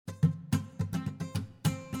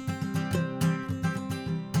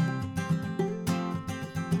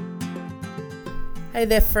Hey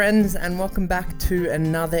there, friends, and welcome back to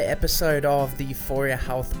another episode of the Euphoria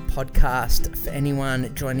Health podcast. For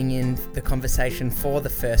anyone joining in the conversation for the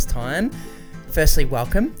first time, firstly,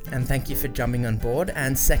 welcome, and thank you for jumping on board.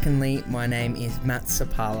 And secondly, my name is Matt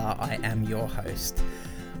Sapala. I am your host.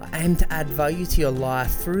 I aim to add value to your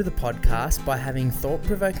life through the podcast by having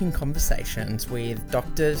thought-provoking conversations with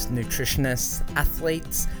doctors, nutritionists,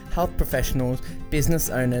 athletes, health professionals, business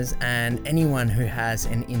owners, and anyone who has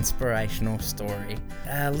an inspirational story.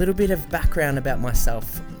 A little bit of background about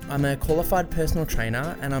myself. I'm a qualified personal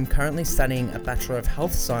trainer and I'm currently studying a Bachelor of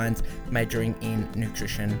Health Science majoring in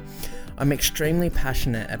nutrition. I'm extremely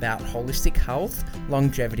passionate about holistic health,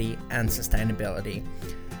 longevity, and sustainability.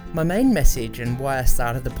 My main message and why I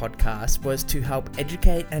started the podcast was to help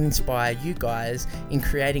educate and inspire you guys in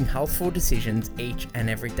creating healthful decisions each and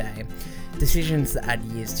every day. Decisions that add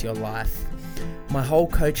years to your life. My whole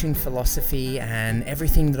coaching philosophy and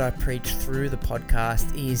everything that I preach through the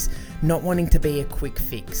podcast is not wanting to be a quick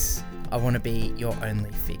fix. I want to be your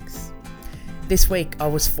only fix. This week, I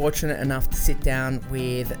was fortunate enough to sit down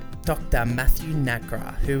with Dr. Matthew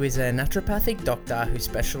Nagra, who is a naturopathic doctor who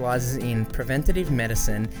specializes in preventative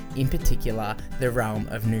medicine, in particular, the realm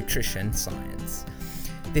of nutrition science.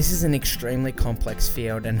 This is an extremely complex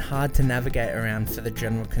field and hard to navigate around for the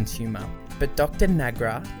general consumer, but Dr.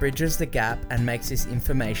 Nagra bridges the gap and makes this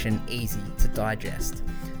information easy to digest.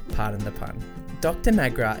 Pardon the pun. Dr.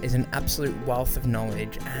 Nagra is an absolute wealth of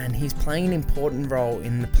knowledge and he's playing an important role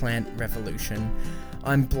in the plant revolution.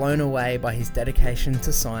 I'm blown away by his dedication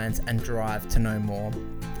to science and drive to know more.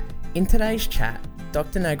 In today's chat,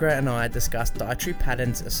 Dr. Nagra and I discussed dietary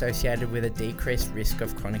patterns associated with a decreased risk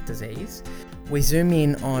of chronic disease. We zoom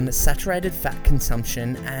in on saturated fat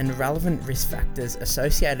consumption and relevant risk factors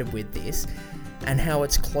associated with this and how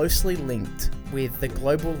it's closely linked with the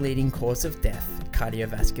global leading cause of death,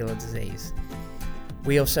 cardiovascular disease.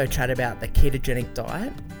 We also chat about the ketogenic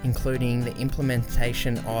diet, including the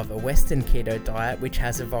implementation of a Western keto diet, which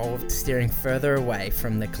has evolved steering further away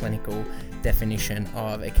from the clinical definition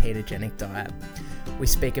of a ketogenic diet. We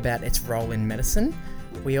speak about its role in medicine.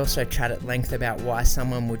 We also chat at length about why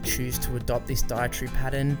someone would choose to adopt this dietary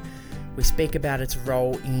pattern. We speak about its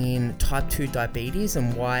role in type 2 diabetes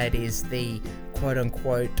and why it is the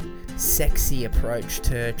quote-unquote sexy approach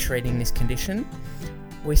to treating this condition.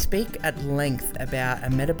 We speak at length about a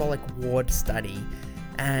metabolic ward study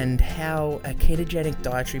and how a ketogenic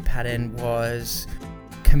dietary pattern was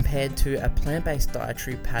compared to a plant-based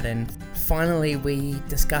dietary pattern. Finally, we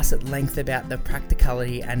discuss at length about the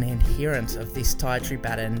practicality and adherence of this dietary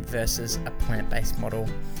pattern versus a plant-based model.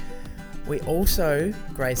 We also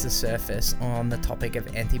graze the surface on the topic of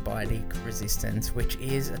antibiotic resistance, which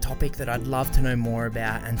is a topic that I'd love to know more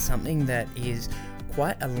about and something that is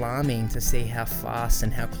quite alarming to see how fast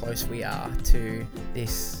and how close we are to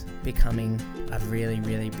this becoming a really,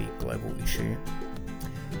 really big global issue.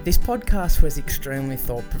 This podcast was extremely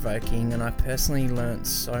thought-provoking and I personally learnt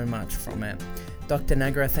so much from it. Dr.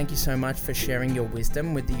 Nagra, thank you so much for sharing your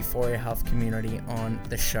wisdom with the Euphoria Health community on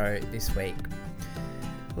the show this week.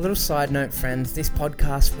 A little side note, friends, this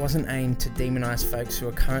podcast wasn't aimed to demonize folks who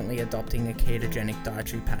are currently adopting a ketogenic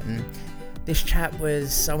dietary pattern. This chat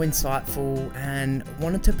was so insightful and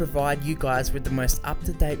wanted to provide you guys with the most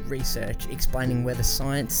up-to-date research explaining where the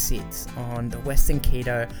science sits on the Western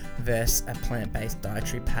keto versus a plant-based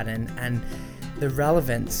dietary pattern and the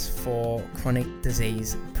relevance for chronic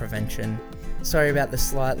disease prevention. Sorry about the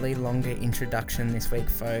slightly longer introduction this week,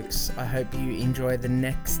 folks. I hope you enjoy the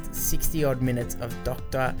next 60 odd minutes of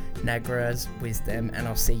Dr. Nagra's wisdom and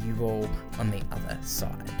I'll see you all on the other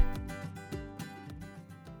side.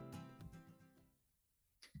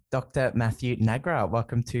 Dr. Matthew Nagra,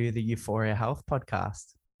 welcome to the Euphoria Health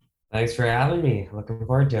podcast. Thanks for having me. Looking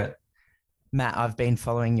forward to it. Matt, I've been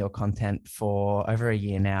following your content for over a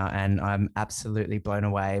year now, and I'm absolutely blown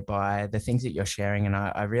away by the things that you're sharing. And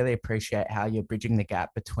I really appreciate how you're bridging the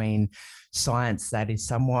gap between science that is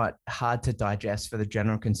somewhat hard to digest for the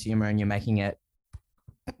general consumer, and you're making it,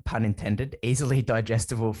 pun intended, easily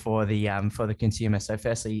digestible for the consumer. So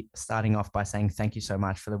firstly, starting off by saying thank you so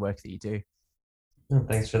much for the work that you do.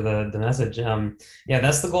 Thanks for the message. Yeah,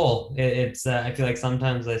 that's the goal. It's I feel like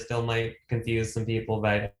sometimes I still might confuse some people,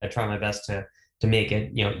 but I try my best to make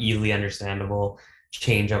it, easily understandable,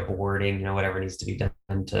 change up wording, whatever needs to be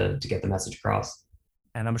done to get the message across.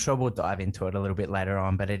 And I'm sure we'll dive into it a little bit later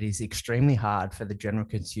on, but it is extremely hard for the general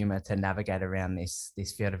consumer to navigate around this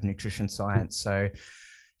field of nutrition science. So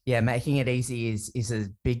yeah, making it easy is a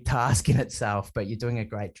big task in itself, but you're doing a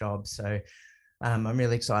great job. So I'm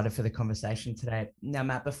really excited for the conversation today. Now,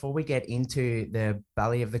 Matt, before we get into the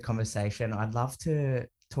belly of the conversation, I'd love to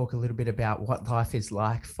talk a little bit about what life is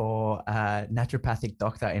like for a naturopathic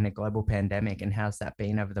doctor in a global pandemic, and how's that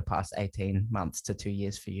been over the past 18 months to 2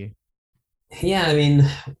 years for you? Yeah, I mean,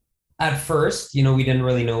 at first, we didn't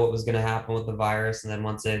really know what was going to happen with the virus. And then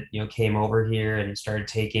once it, came over here and started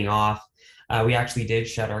taking off, we actually did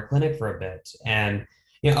shut our clinic for a bit. And,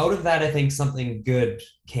 out of that, I think something good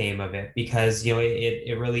came of it because,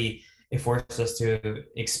 it really, it forced us to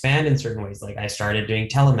expand in certain ways. Like I started doing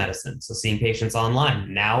telemedicine, so seeing patients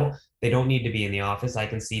online. Now they don't need to be in the office. I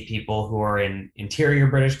can see people who are in interior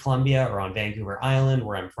British Columbia or on Vancouver Island,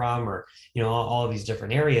 where I'm from, or, all of these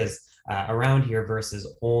different areas around here versus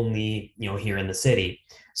only here in the city.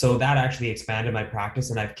 So that actually expanded my practice,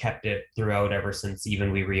 and I've kept it throughout ever since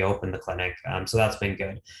even we reopened the clinic. So that's been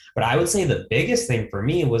good. But I would say the biggest thing for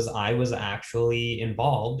me was I was actually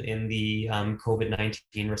involved in the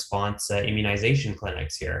COVID-19 response immunization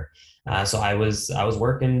clinics here. So I was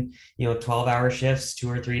working 12-hour shifts 2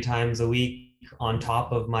 or 3 times a week on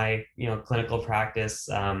top of my clinical practice.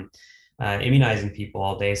 Immunizing people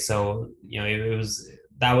all day. So,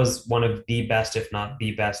 that was one of the best, if not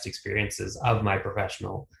the best experiences of my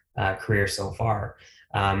professional career so far.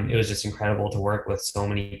 It was just incredible to work with so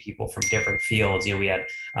many people from different fields. We had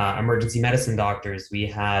emergency medicine doctors, we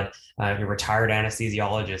had retired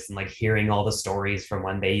anesthesiologists, and like hearing all the stories from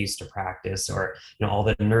when they used to practice, or all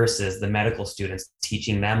the nurses, the medical students,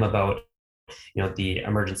 teaching them about the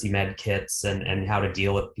emergency med kits and how to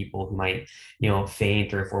deal with people who might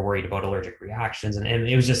faint, or if we're worried about allergic reactions. And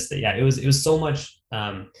it was just, yeah, it was so much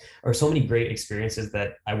or so many great experiences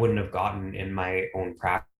that I wouldn't have gotten in my own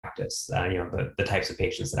practice, the types of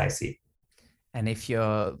patients that I see. And if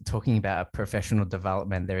you're talking about professional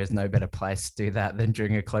development, there is no better place to do that than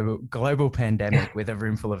during a global pandemic with a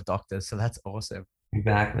room full of doctors. So that's awesome.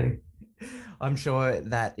 Exactly. I'm sure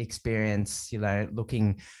that experience,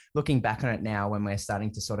 looking back on it now, when we're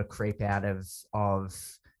starting to sort of creep out of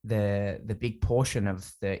the big portion of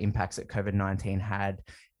the impacts that COVID-19 had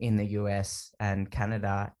in the US and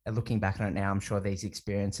Canada, looking back on it now, I'm sure these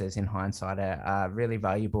experiences in hindsight are really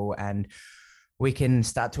valuable, and we can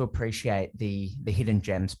start to appreciate the hidden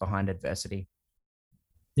gems behind adversity.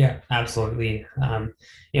 Yeah, absolutely.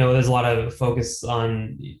 There's a lot of focus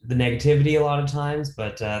on the negativity a lot of times,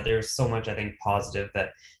 but there's so much, I think, positive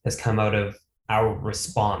that has come out of our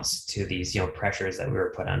response to these, pressures that we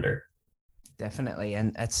were put under. Definitely.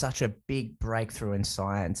 And it's such a big breakthrough in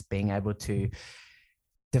science, being able to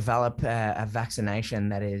develop a vaccination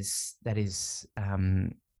that is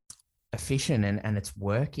efficient, and it's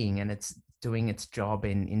working, and it's doing its job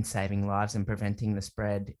in saving lives and preventing the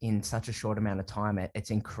spread in such a short amount of time. It's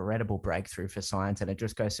incredible breakthrough for science. And it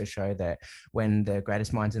just goes to show that when the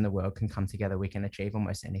greatest minds in the world can come together, we can achieve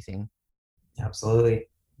almost anything. Absolutely.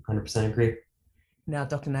 100% agree. Now,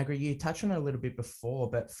 Dr. Nagra, you touched on it a little bit before,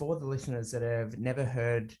 but for the listeners that have never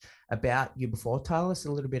heard about you before, tell us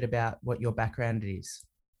a little bit about what your background is.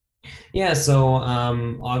 Yeah, so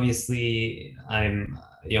obviously I'm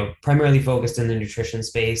primarily focused in the nutrition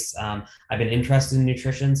space. I've been interested in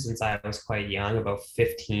nutrition since I was quite young. About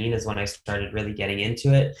 15 is when I started really getting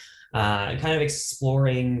into it. Kind of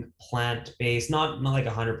exploring plant-based, not like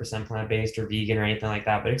 100% plant-based or vegan or anything like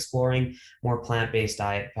that, but exploring more plant-based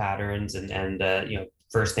diet patterns. And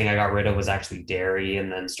first thing I got rid of was actually dairy,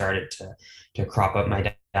 and then started to crop up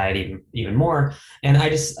my diet even more. And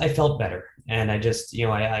I felt better, and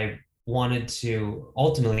I wanted to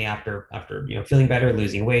ultimately, after feeling better,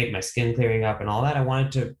 losing weight, my skin clearing up and all that, I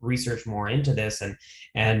wanted to research more into this. And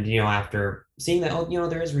after seeing that,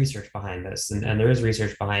 there is research behind this, and there is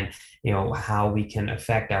research behind how we can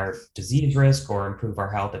affect our disease risk or improve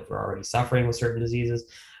our health if we're already suffering with certain diseases,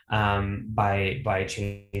 by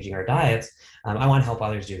changing our diets. I want to help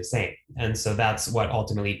others do the same. And so that's what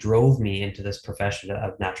ultimately drove me into this profession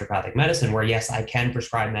of naturopathic medicine, where yes, I can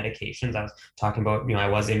prescribe medications. I was talking about, I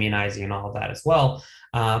was immunizing and all of that as well.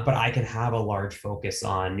 But I can have a large focus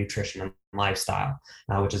on nutrition and lifestyle,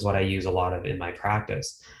 which is what I use a lot of in my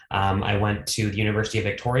practice. I went to the University of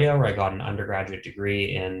Victoria, where I got an undergraduate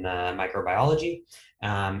degree in microbiology,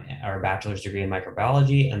 or a bachelor's degree in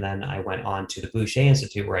microbiology. And then I went on to the Boucher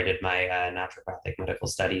Institute, where I did my naturopathic medical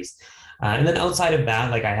studies. And then outside of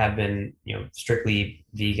that, like I have been, strictly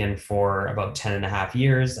vegan for about 10 and a half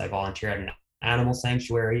years. I volunteer at an animal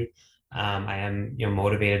sanctuary. I am,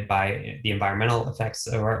 motivated by the environmental effects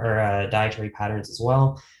or dietary patterns as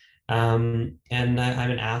well. And I'm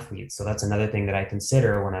an athlete. So that's another thing that I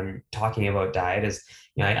consider when I'm talking about diet is,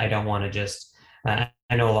 I don't want to just,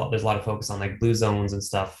 I know there's a lot of focus on like blue zones and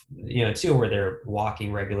stuff, too, where they're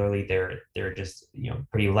walking regularly. They're just,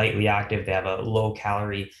 pretty lightly active. They have a low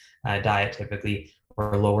calorie diet typically,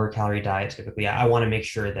 or lower calorie diet, typically, I want to make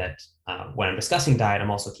sure that when I'm discussing diet,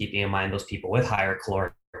 I'm also keeping in mind those people with higher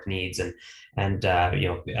caloric needs and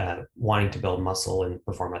wanting to build muscle and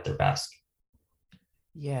perform at their best.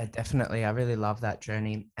 Yeah, definitely. I really love that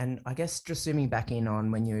journey. And I guess just zooming back in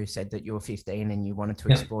on when you said that you were 15 and you wanted to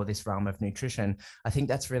Yeah. explore this realm of nutrition, I think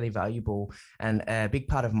that's really valuable. And a big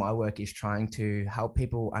part of my work is trying to help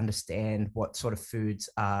people understand what sort of foods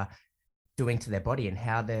are doing to their body and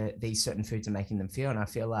how these certain foods are making them feel. And I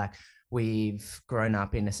feel like we've grown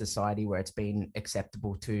up in a society where it's been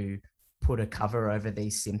acceptable to put a cover over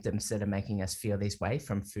these symptoms that are making us feel this way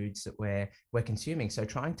from foods that we're consuming. So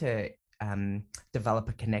trying to develop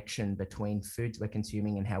a connection between foods we're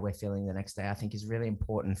consuming and how we're feeling the next day, I think is really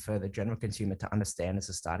important for the general consumer to understand as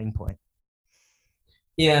a starting point.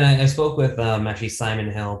 Yeah, and I spoke with actually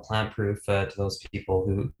Simon Hill, Plant Proof, to those people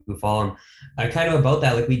who follow him, kind of about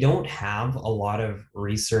that. Like, we don't have a lot of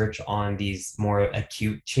research on these more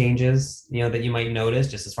acute changes, that you might notice,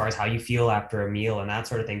 just as far as how you feel after a meal and that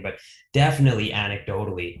sort of thing. But definitely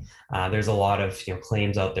anecdotally, there's a lot of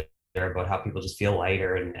claims out there about how people just feel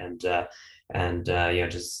lighter and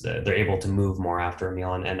just they're able to move more after a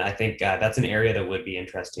meal. And I think that's an area that would be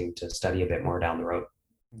interesting to study a bit more down the road.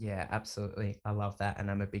 Yeah, absolutely. I love that. And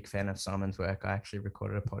I'm a big fan of Simon's work. I actually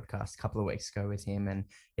recorded a podcast a couple of weeks ago with him. And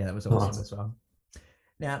yeah, that was awesome as well.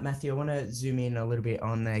 Now, Matthew, I want to zoom in a little bit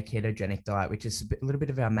on the ketogenic diet, which is a little bit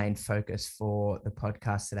of our main focus for the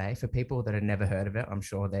podcast today. For people that have never heard of it, I'm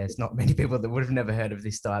sure there's not many people that would have never heard of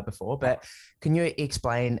this diet before, but can you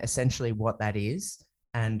explain essentially what that is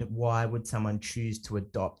and why would someone choose to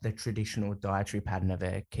adopt the traditional dietary pattern of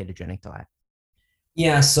a ketogenic diet?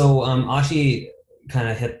 Yeah, so actually kind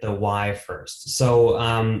of hit the why first. So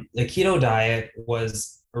the keto diet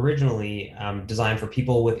was originally designed for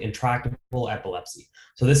people with intractable epilepsy.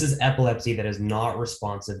 So this is epilepsy that is not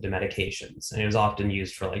responsive to medications, and it was often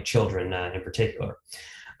used for like children in particular.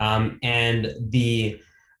 And the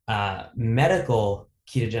medical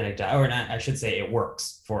ketogenic diet, or I should say it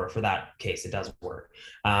works for that case, it does work.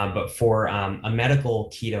 But for a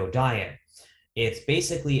medical keto diet, it's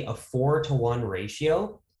basically a 4-to-1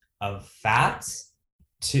 ratio of fats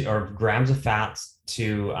or grams of fats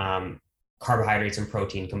to carbohydrates and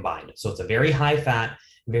protein combined. So it's a very high fat,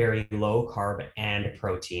 very low carb and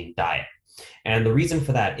protein diet. And the reason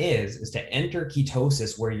for that is to enter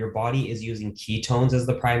ketosis, where your body is using ketones as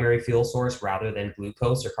the primary fuel source rather than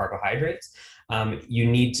glucose or carbohydrates. You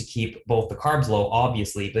need to keep both the carbs low,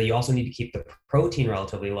 obviously, but you also need to keep the protein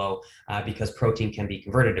relatively low because protein can be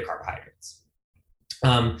converted to carbohydrates.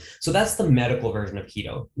 So that's the medical version of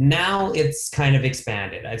keto. Now it's kind of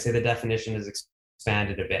expanded. I'd say the definition is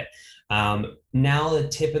expanded a bit. Now,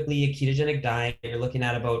 typically a ketogenic diet, you're looking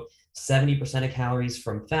at about 70% of calories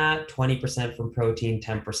from fat, 20% from protein,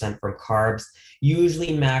 10% from carbs,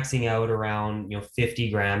 usually maxing out around 50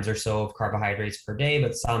 grams or so of carbohydrates per day,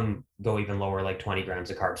 but some go even lower, like 20 grams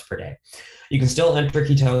of carbs per day. You can still enter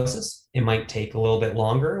ketosis. It might take a little bit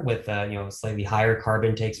longer with slightly higher carb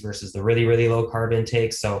intakes versus the really, really low carb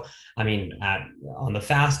intakes. So, I mean, on the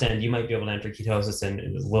fast end, you might be able to enter ketosis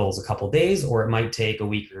in as little as a couple of days, or it might take a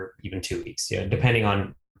week or even 2 weeks, depending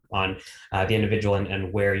on the individual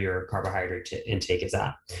and where your carbohydrate intake is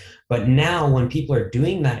at. But now when people are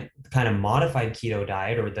doing that kind of modified keto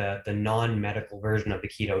diet or the non-medical version of the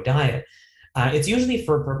keto diet, it's usually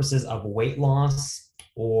for purposes of weight loss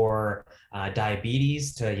or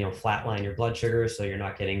diabetes to flatline your blood sugar so you're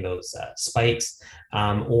not getting those spikes,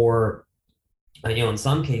 or in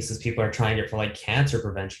some cases people are trying it for like cancer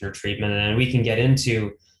prevention or treatment, and we can get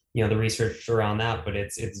into the research around that, but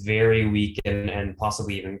it's very weak and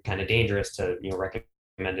possibly even kind of dangerous to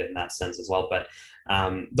recommend it in that sense as well. But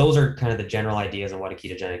those are kind of the general ideas on what a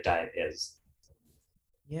ketogenic diet is.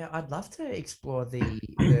 Yeah, I'd love to explore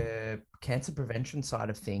the cancer prevention side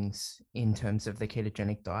of things in terms of the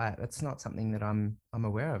ketogenic diet. That's not something that I'm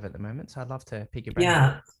aware of at the moment, so I'd love to pick your brain.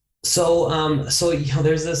 Yeah. So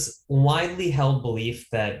there's this widely held belief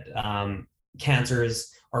that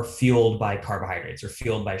cancers are fueled by carbohydrates or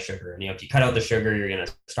fueled by sugar. And if you cut out the sugar, you're going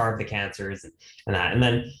to starve the cancers and that. And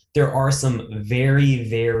then there are some very,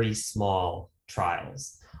 very small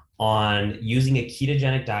trials on using a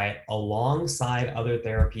ketogenic diet alongside other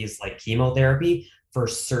therapies like chemotherapy for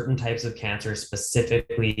certain types of cancer,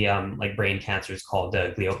 specifically like brain cancers called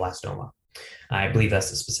glioblastoma. I believe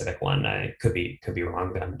that's a specific one. I could be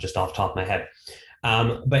wrong. I'm just off the top of my head.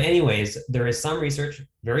 But anyways, there is some research,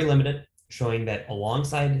 very limited, showing that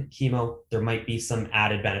alongside chemo, there might be some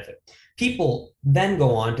added benefit. People then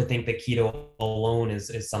go on to think that keto alone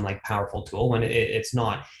is some like powerful tool when it's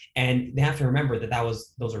not. And they have to remember that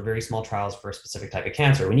those are very small trials for a specific type of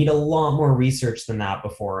cancer. We need a lot more research than that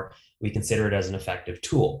before we consider it as an effective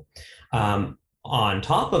tool. On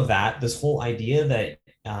top of that, this whole idea that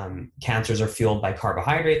cancers are fueled by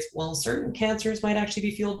carbohydrates, well, certain cancers might actually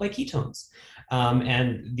be fueled by ketones.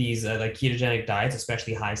 And these like ketogenic diets,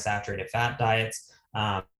 especially high saturated fat diets,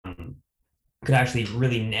 could actually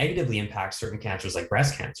really negatively impact certain cancers like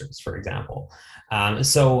breast cancers, for example.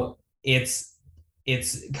 So it's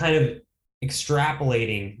kind of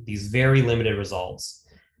extrapolating these very limited results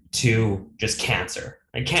to just cancer.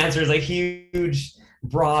 And cancer is a huge,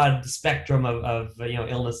 broad spectrum of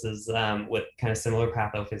illnesses with kind of similar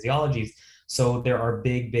pathophysiologies. So there are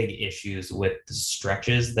big issues with the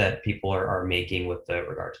stretches that people are making with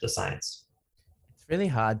regard to the science. It's really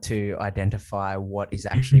hard to identify what is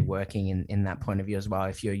actually working in that point of view as well.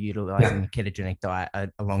 If you're utilizing a ketogenic diet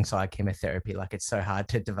alongside chemotherapy, like it's so hard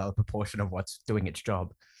to develop a portion of what's doing its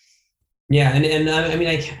job. Yeah, and I mean,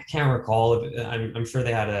 I can't recall. I'm sure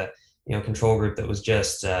they had a control group that was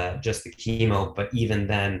just the chemo, but even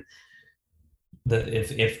then,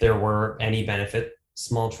 if there were any benefit,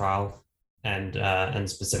 small trial and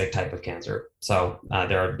specific type of cancer. So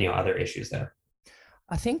there are other issues there.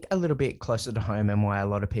 I think a little bit closer to home, and why a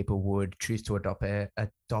lot of people would choose to adopt a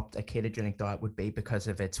ketogenic diet would be because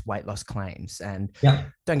of its weight loss claims. And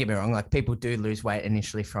don't get me wrong, like people do lose weight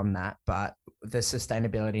initially from that, but the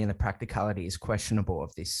sustainability and the practicality is questionable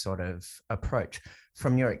of this sort of approach.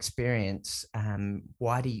 From your experience,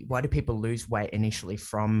 why do people lose weight initially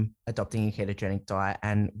from adopting a ketogenic diet,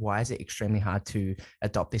 and why is it extremely hard to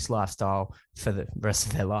adopt this lifestyle for the rest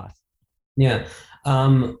of their life? Yeah.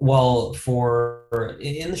 Well,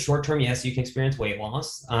 in the short term, yes, you can experience weight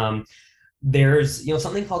loss. There's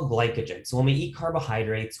something called glycogen. So when we eat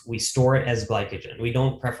carbohydrates, we store it as glycogen. We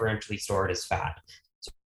don't preferentially store it as fat.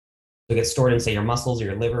 So it gets stored in, say, your muscles or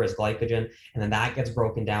your liver as glycogen, and then that gets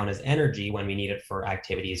broken down as energy when we need it for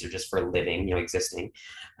activities or just for living, existing.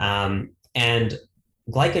 And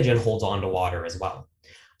glycogen holds on to water as well.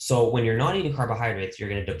 So when you're not eating carbohydrates, you're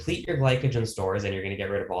going to deplete your glycogen stores and you're going to get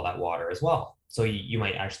rid of all that water as well. So you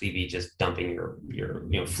might actually be just dumping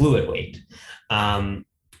your fluid weight.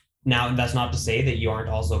 Now, that's not to say that you aren't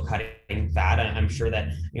also cutting fat. I'm sure that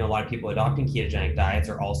a lot of people adopting ketogenic diets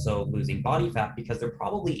are also losing body fat because they're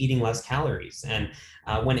probably eating less calories. And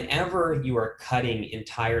whenever you are cutting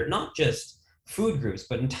entire, not just food groups,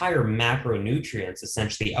 but entire macronutrients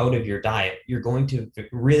essentially out of your diet, you're going to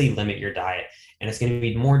really limit your diet. And it's going to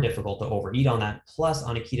be more difficult to overeat on that. Plus,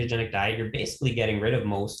 on a ketogenic diet, you're basically getting rid of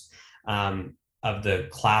most of the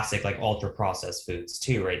classic, like ultra processed foods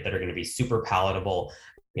too, right? That are going to be super palatable,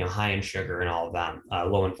 high in sugar and all of that,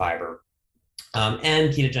 low in fiber.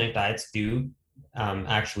 And ketogenic diets do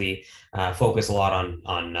actually focus a lot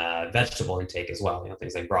on vegetable intake as well,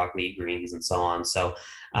 things like broccoli, greens, and so on. So,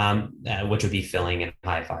 which would be filling and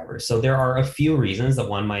high fiber. So there are a few reasons that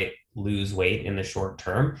one might lose weight in the short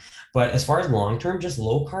term, but as far as long term, just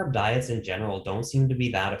low carb diets in general don't seem to be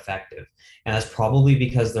that effective, and that's probably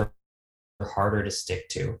because they're harder to stick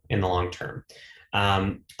to in the long term.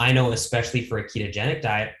 I know, especially for a ketogenic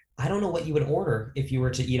diet, I don't know what you would order if you were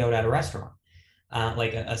to eat out at a restaurant.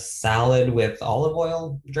 Like a salad with olive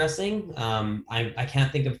oil dressing. I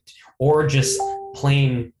can't think of, or just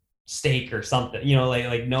plain steak or something,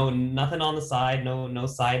 like nothing on the side, no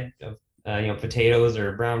side of, potatoes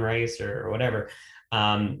or brown rice or whatever.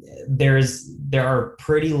 There are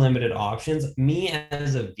pretty limited options. Me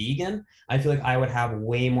as a vegan, I feel like I would have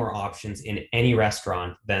way more options in any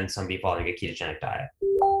restaurant than somebody following a ketogenic diet.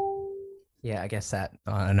 Yeah, I guess that,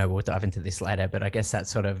 I know we'll dive into this later, but I guess that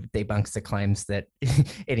sort of debunks the claims that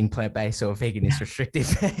eating plant-based or vegan is restrictive.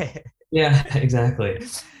 Yeah, exactly.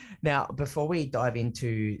 Now, before we dive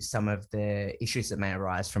into some of the issues that may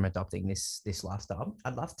arise from adopting this lifestyle,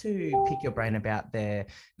 I'd love to pick your brain about the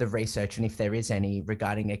research, and if there is any,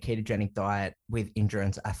 regarding a ketogenic diet with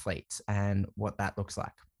endurance athletes and what that looks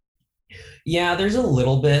like. Yeah, there's a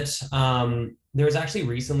little bit. There was actually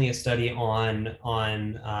recently a study on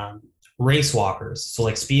race walkers, so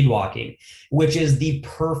like speed walking, which is the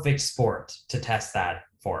perfect sport to test that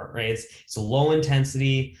for, right? It's low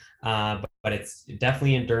intensity, but it's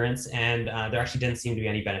definitely endurance, and there actually didn't seem to be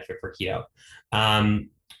any benefit for keto.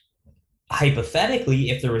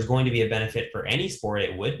 Hypothetically, if there was going to be a benefit for any sport,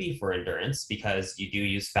 it would be for endurance, because you do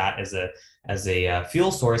use fat as a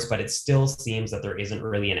fuel source, but it still seems that there isn't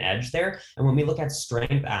really an edge there. And when we look at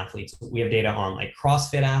strength athletes, we have data on like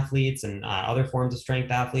CrossFit athletes and other forms of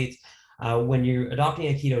strength athletes. When you're adopting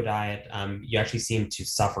a keto diet, you actually seem to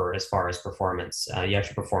suffer as far as performance. You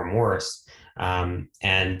actually perform worse. And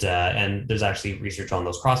there's actually research on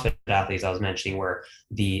those CrossFit athletes I was mentioning where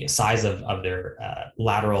the size of their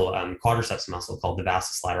lateral quadriceps muscle called the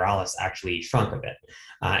vastus lateralis actually shrunk a bit.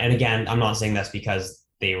 And again, I'm not saying that's because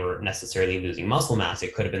they were necessarily losing muscle mass.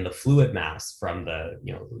 It could have been the fluid mass from the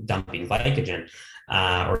dumping glycogen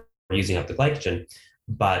or using up the glycogen,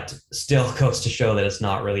 but still goes to show that it's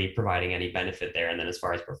not really providing any benefit there. And then as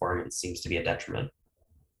far as performance, seems to be a detriment.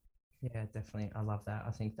 Yeah, definitely. I love that.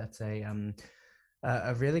 I think that's a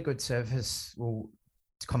really good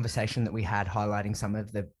conversation that we had highlighting some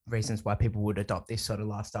of the reasons why people would adopt this sort of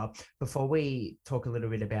lifestyle. Before we talk a little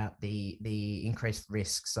bit about the increased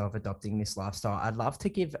risks of adopting this lifestyle, I'd love to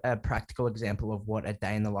give a practical example of what a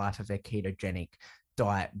day in the life of a ketogenic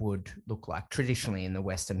diet would look like traditionally in the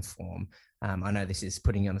Western form. I know this is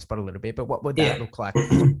putting you on the spot a little bit, but what would that look like?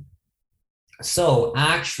 So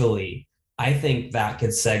actually, I think that could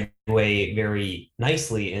segue very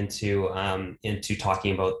nicely into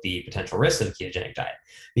talking about the potential risks of a ketogenic diet,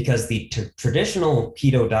 because the traditional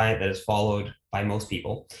keto diet that is followed by most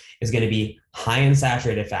people is going to be high in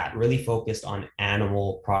saturated fat, really focused on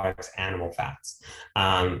animal products, animal fats,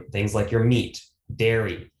 things like your meat,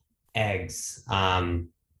 dairy, eggs.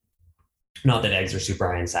 Not that eggs are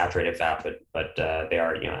super high in saturated fat, but they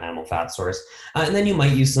are animal fat source. And then you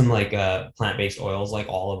might use some like plant-based oils like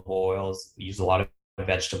olive oils. We use a lot of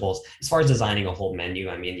vegetables. As far as designing a whole menu,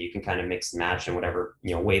 I mean, you can kind of mix and match in whatever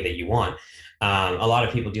way that you want. A lot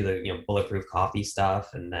of people do the bulletproof coffee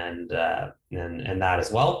stuff and that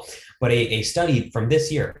as well. But a study from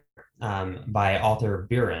this year by author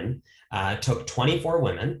Buren took 24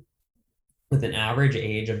 women with an average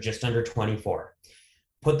age of just under 24.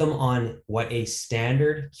 Put them on what a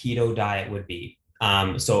standard keto diet would be.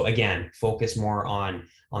 So again, focus more on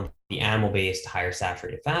the animal-based, higher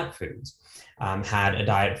saturated fat foods. Had a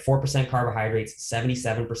diet of 4% carbohydrates,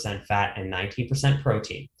 77% fat, and 19%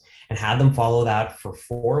 protein, and had them follow that for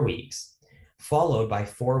 4 weeks, followed by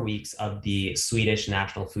 4 weeks of the Swedish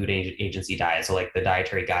National Food Agency diet, so like the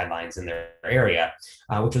dietary guidelines in their area,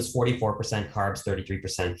 which was 44% carbs,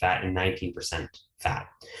 33% fat, and 19% fat.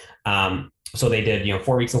 So they did,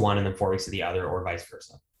 4 weeks of one and then 4 weeks of the other, or vice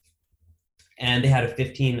versa. And they had a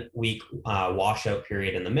 15-week washout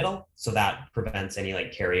period in the middle. So that prevents any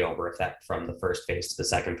like carryover effect from the first phase to the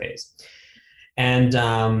second phase. And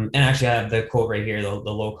actually I have the quote right here, the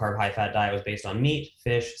low carb, high fat diet was based on meat,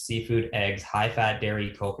 fish, seafood, eggs, high fat,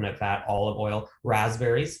 dairy, coconut fat, olive oil,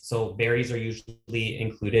 raspberries. So berries are usually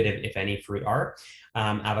included if any fruit are,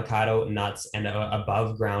 avocado, nuts, and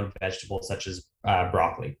above ground vegetables such as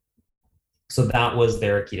broccoli. So that was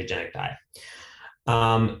their ketogenic diet.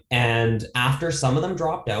 And after some of them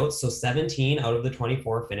dropped out, so 17 out of the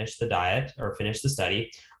 24 finished the diet or finished the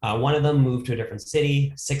study. One of them moved to a different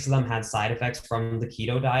city. 6 of them had side effects from the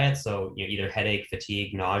keto diet. So either headache,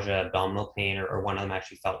 fatigue, nausea, abdominal pain, or one of them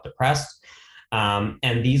actually felt depressed.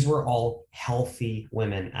 And these were all healthy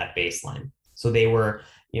women at baseline. So they were,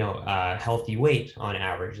 healthy weight on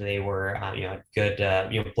average. They were, good,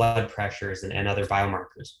 blood pressures and other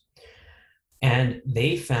biomarkers. And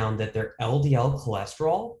they found that their LDL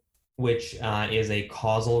cholesterol, which is a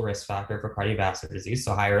causal risk factor for cardiovascular disease,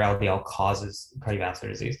 so higher LDL causes cardiovascular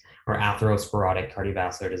disease or atherosclerotic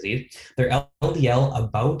cardiovascular disease, their LDL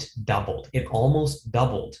about doubled. It almost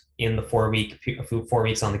doubled in the 4 weeks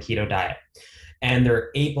on the keto diet. And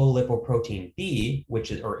their apolipoprotein B,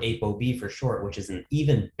 or ApoB for short, which is an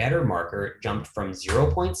even better marker, jumped from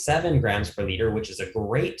 0.7 grams per liter, which is a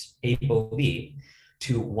great ApoB,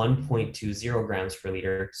 to 1.20 grams per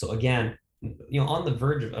liter. So again, on the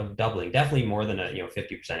verge of doubling, definitely more than a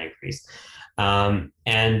 50% increase. And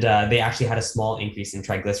they actually had a small increase in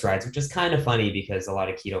triglycerides, which is kind of funny because a lot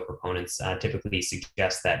of keto proponents typically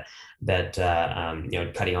suggest that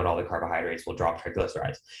cutting out all the carbohydrates will drop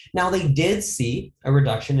triglycerides. Now they did see a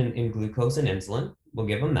reduction in glucose and insulin. We'll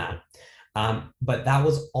give them that. But that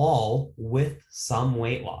was all with some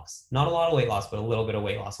weight loss. Not a lot of weight loss, but a little bit of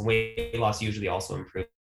weight loss. And weight loss usually also improves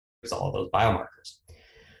all of those biomarkers.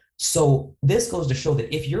 So this goes to show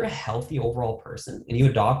that if you're a healthy overall person and you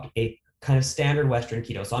adopt a kind of standard Western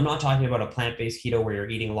keto, so I'm not talking about a plant-based keto where you're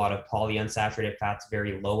eating a lot of polyunsaturated fats,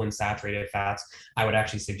 very low in saturated fats. I would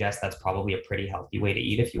actually suggest that's probably a pretty healthy way to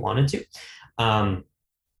eat if you wanted to.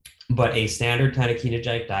 But a standard kind of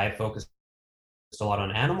ketogenic diet focused a lot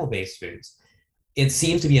on animal-based foods, it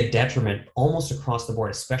seems to be a detriment almost across the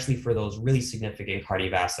board, especially for those really significant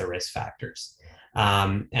cardiovascular risk factors.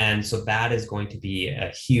 And so that is going to be a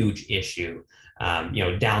huge issue,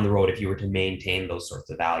 down the road if you were to maintain those sorts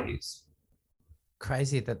of values.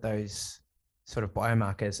 crazy that those sort of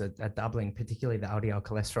biomarkers are doubling, particularly the LDL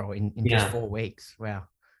cholesterol in just Yeah. 4 weeks. Wow.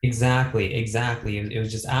 Exactly, exactly. It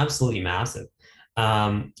was just absolutely massive.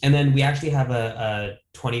 And then we actually have a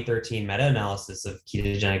 2013 meta-analysis of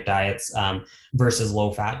ketogenic diets versus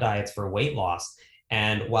low-fat diets for weight loss.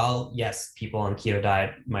 And while, yes, people on keto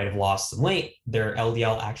diet might have lost some weight, their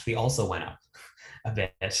LDL actually also went up a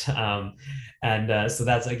bit. And so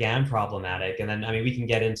that's again problematic. And then, I mean, we can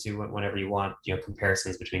get into whenever you want,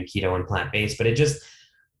 comparisons between keto and plant-based, but it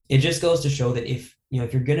just goes to show that if you're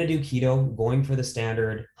going to do keto, going for the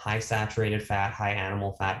standard high saturated fat, high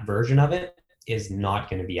animal fat version of it is not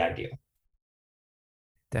going to be ideal.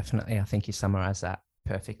 Definitely. I think you summarized that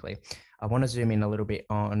perfectly. I want to zoom in a little bit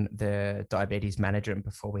on the diabetes management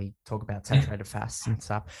before we talk about saturated fats and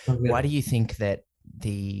stuff. Why do you think that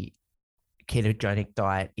the ketogenic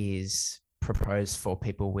diet is proposed for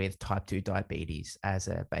people with type 2 diabetes as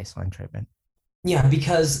a baseline treatment? Yeah,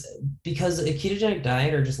 because a ketogenic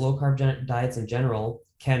diet or just low carb diets in general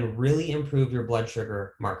can really improve your blood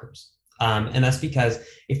sugar markers. And that's because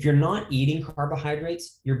if you're not eating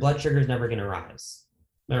carbohydrates, your blood sugar is never going to rise.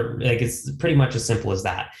 Or like it's pretty much as simple as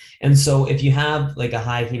that. And so if you have like a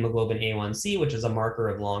high hemoglobin A1C, which is a marker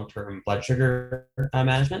of long-term blood sugar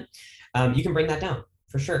management, you can bring that down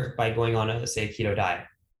for sure by going on a, say, keto diet.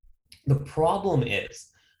 The problem is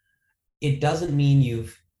it doesn't mean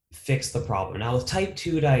you've fixed the problem. Now with type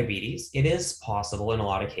 2 diabetes, it is possible in a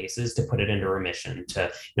lot of cases to put it into remission,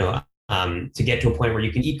 to get to a point where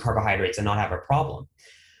you can eat carbohydrates and not have a problem.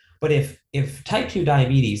 But if type 2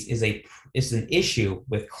 diabetes is an issue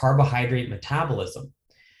with carbohydrate metabolism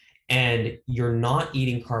and you're not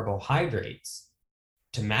eating carbohydrates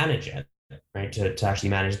to manage it, right, to actually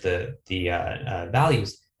manage the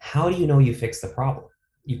values, how do you know you fix the problem?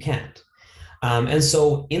 You can't. And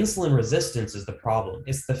so insulin resistance is the problem.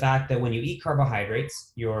 It's the fact that when you eat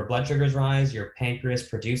carbohydrates, your blood sugars rise, your pancreas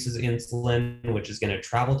produces insulin, which is going to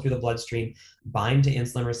travel through the bloodstream, bind to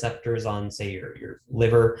insulin receptors on, say, your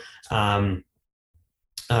liver or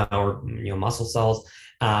muscle cells,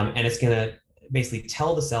 and it's going to basically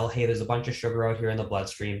tell the cell, hey, there's a bunch of sugar out here in the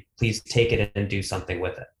bloodstream. Please take it and do something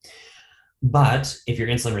with it. But if you're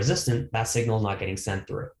insulin resistant, that signal is not getting sent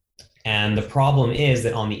through. And the problem is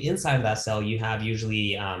that on the inside of that cell, you have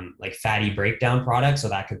usually like fatty breakdown products. So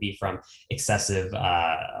that could be from excessive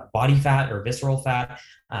body fat or visceral fat.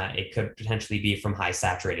 It could potentially be from high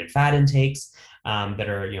saturated fat intakes that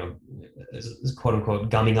are, quote unquote,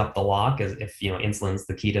 gumming up the lock, as if, insulin's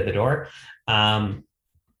the key to the door.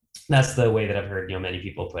 That's the way that I've heard, many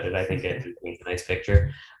people put it. I think it paints a nice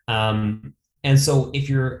picture. And so if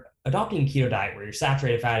you're adopting a keto diet where your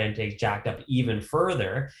saturated fat intake is jacked up even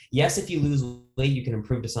further, yes, if you lose weight, you can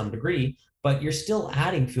improve to some degree, but you're still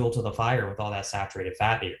adding fuel to the fire with all that saturated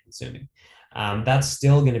fat that you're consuming. That's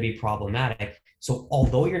still going to be problematic. So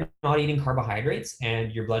although you're not eating carbohydrates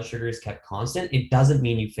and your blood sugar is kept constant, it doesn't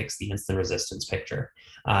mean you fix the insulin resistance picture.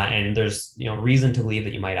 And there's reason to believe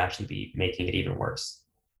that you might actually be making it even worse.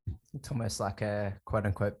 It's almost like a quote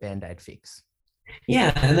unquote Band-Aid fix.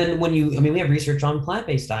 Yeah, and then we have research on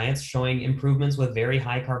plant-based diets showing improvements with very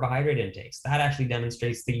high carbohydrate intakes. That actually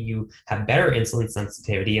demonstrates that you have better insulin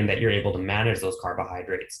sensitivity and that you're able to manage those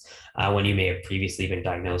carbohydrates when you may have previously been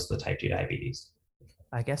diagnosed with type 2 diabetes.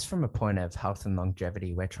 I guess from a point of health and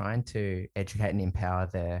longevity, we're trying to educate and empower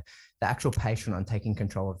the actual patient on taking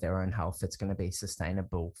control of their own health that's going to be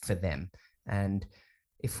sustainable for them. And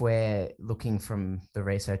if we're looking from the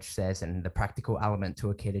research says and the practical element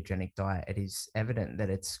to a ketogenic diet, it is evident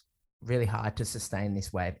that it's really hard to sustain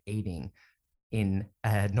this way of eating in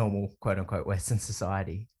a normal, quote unquote, Western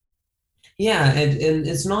society. Yeah, and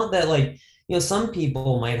it's not that like, some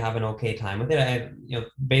people might have an okay time with it.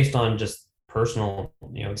 Based on just personal,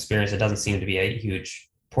 experience, it doesn't seem to be a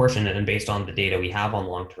huge portion. And based on the data we have on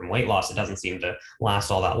long-term weight loss, it doesn't seem to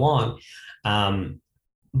last all that long.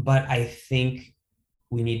 But I think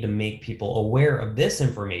we need to make people aware of this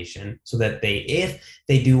information so that if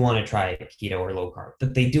they do want to try keto or low carb,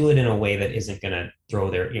 that they do it in a way that isn't going to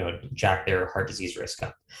throw jack their heart disease risk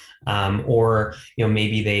up. Or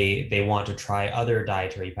maybe they want to try other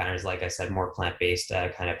dietary patterns, like I said, more plant-based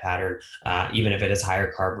kind of pattern, even if it is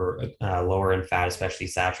higher carb or lower in fat, especially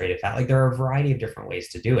saturated fat. Like there are a variety of different ways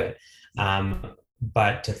to do it.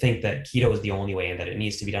 But to think that keto is the only way and that it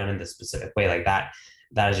needs to be done in this specific way, like that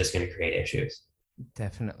is just going to create issues.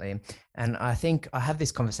 Definitely. And I think I have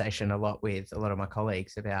this conversation a lot with a lot of my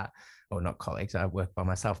colleagues about, or not colleagues, I work by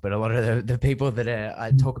myself, but a lot of the people that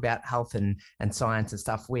I talk about health and science and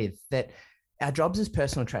stuff with, that our jobs as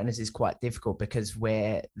personal trainers is quite difficult because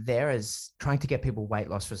we're there as trying to get people weight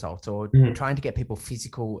loss results or Mhm. trying to get people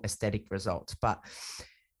physical aesthetic results. But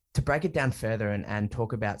to break it down further and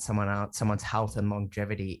talk about someone's health and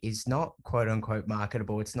longevity is not quote unquote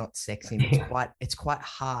marketable. It's not sexy. And Yeah. it's quite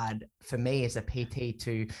hard for me as a PT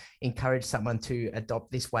to encourage someone to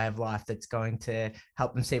adopt this way of life that's going to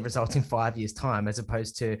help them see results in 5 years' time, as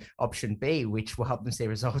opposed to option B, which will help them see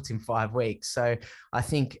results in 5 weeks. So I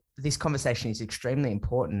think this conversation is extremely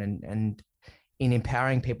important and in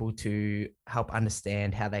empowering people to help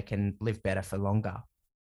understand how they can live better for longer.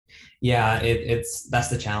 Yeah, it's that's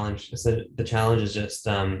the challenge. So the challenge is just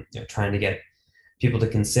trying to get people to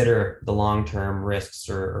consider the long-term risks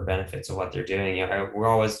or benefits of what they're doing. We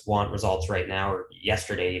always want results right now or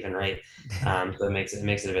yesterday even, right? So it makes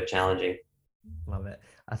it a bit challenging. Love it.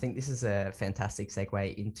 I think this is a fantastic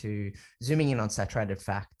segue into zooming in on saturated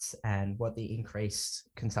fats and what the increased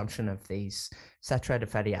consumption of these saturated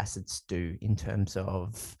fatty acids do in terms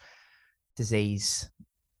of disease.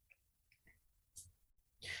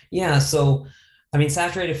 Yeah, so I mean,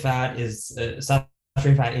 saturated fat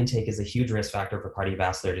intake is a huge risk factor for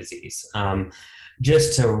cardiovascular disease.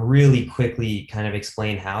 Just to really quickly kind of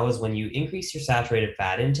explain how is when you increase your saturated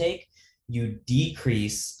fat intake, you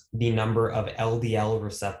decrease the number of LDL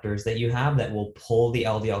receptors that you have that will pull the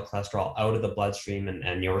LDL cholesterol out of the bloodstream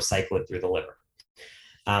and you'll recycle it through the liver.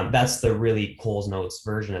 That's the really Coles Notes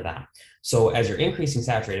version of that. So as you're increasing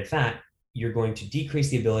saturated fat, you're going to decrease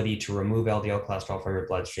the ability to remove LDL cholesterol from your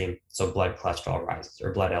bloodstream. So blood cholesterol rises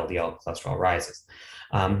or blood LDL cholesterol rises.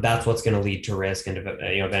 That's what's going to lead to risk and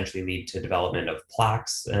eventually lead to development of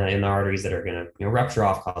plaques in the arteries that are going to rupture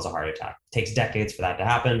off, cause a heart attack. It takes decades for that to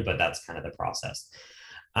happen, but that's kind of the process.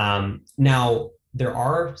 Now, there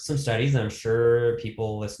are some studies, and I'm sure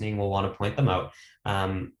people listening will want to point them out,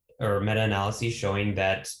 or meta-analyses showing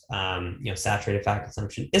that saturated fat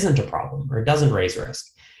consumption isn't a problem or doesn't raise risk.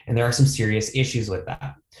 And there are some serious issues with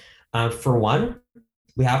that. For one,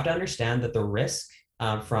 we have to understand that the risk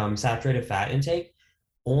from saturated fat intake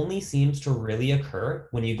only seems to really occur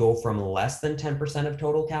when you go from less than 10% of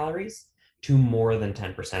total calories to more than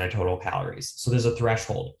 10% of total calories. So there's a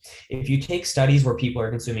threshold. If you take studies where people are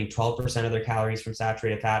consuming 12% of their calories from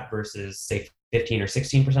saturated fat versus say 15 or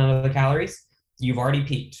 16% of the calories, you've already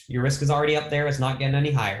peaked. Your risk is already up there. It's not getting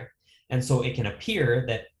any higher. And so it can appear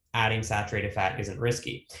that adding saturated fat isn't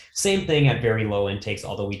risky. Same thing at very low intakes,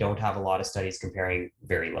 although we don't have a lot of studies comparing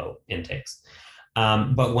very low intakes.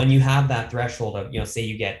 But when you have that threshold of, say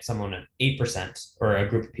you get someone at 8% or a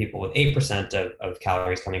group of people with 8% of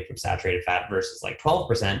calories coming from saturated fat versus like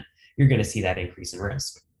 12%, you're going to see that increase in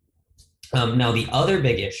risk. Now, the other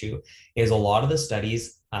big issue is a lot of the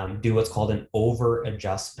studies do what's called an over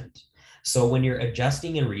adjustment. So when you're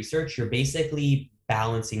adjusting in research, you're basically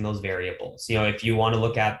balancing those variables. If you want to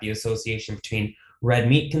look at the association between red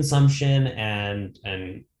meat consumption and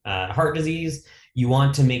heart disease, you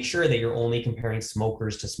want to make sure that you're only comparing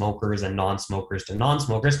smokers to smokers and non-smokers to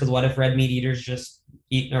non-smokers, because what if red meat eaters just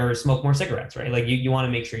eat or smoke more cigarettes, right? Like you want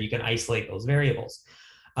to make sure you can isolate those variables.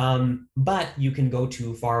 But you can go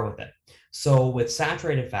too far with it. So with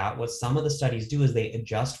saturated fat, what some of the studies do is they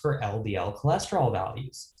adjust for LDL cholesterol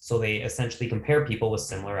values. So they essentially compare people with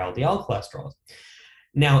similar LDL cholesterol.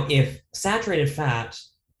 Now, if saturated fat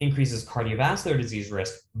increases cardiovascular disease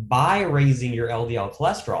risk by raising your LDL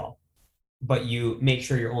cholesterol, but you make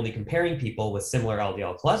sure you're only comparing people with similar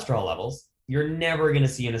LDL cholesterol levels, you're never going to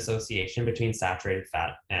see an association between saturated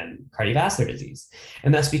fat and cardiovascular disease.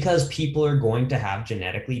 And that's because people are going to have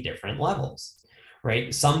genetically different levels,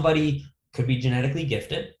 right? Somebody could be genetically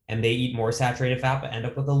gifted and they eat more saturated fat, but end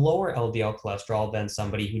up with a lower LDL cholesterol than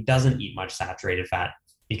somebody who doesn't eat much saturated fat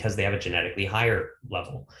because they have a genetically higher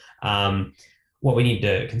level. What we need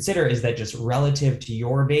to consider is that just relative to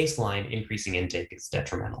your baseline, increasing intake is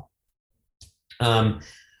detrimental.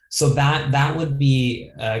 So that would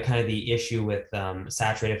be kind of the issue with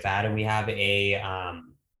saturated fat, and we have a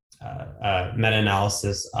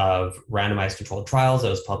meta-analysis of randomized controlled trials that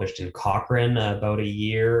was published in Cochrane about a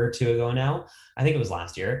year or two ago now. I think it was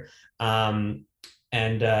last year, and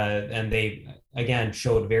they again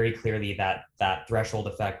showed very clearly that threshold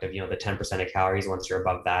effect of the 10% of calories. Once you're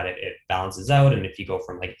above that, it balances out, and if you go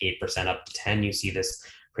from like 8% up to 10, you see this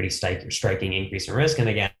pretty striking increase in risk. And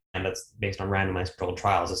again, that's based on randomized controlled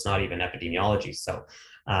trials. It's not even epidemiology. So,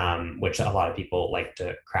 which a lot of people like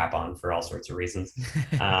to crap on for all sorts of reasons.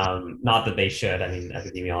 Not that they should. I mean,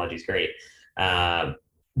 epidemiology is great.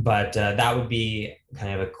 But that would be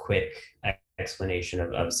kind of a quick explanation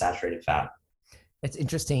of saturated fat. It's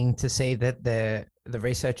interesting to see that the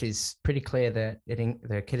research is pretty clear that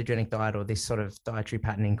the ketogenic diet or this sort of dietary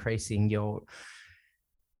pattern increasing your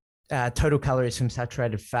total calories from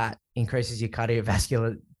saturated fat increases your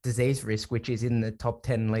cardiovascular disease risk, which is in the top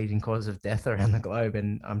 10 leading cause of death around the globe.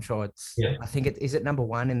 And I'm sure Yeah. I think is it number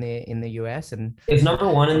one in the US? And It's number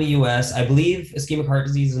one in the US. I believe ischemic heart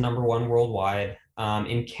disease is number one worldwide.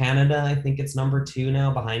 In Canada, I think it's number two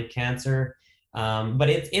now behind cancer. But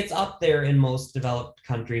it's up there in most developed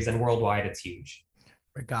countries, and worldwide it's huge.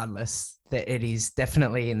 regardless, that it is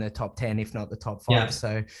definitely in the top 10, if not the top five. Yeah.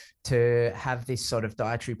 So to have this sort of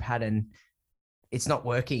dietary pattern, it's not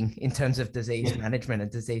working in terms of disease management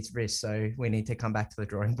and disease risk. So we need to come back to the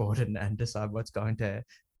drawing board and decide what's going to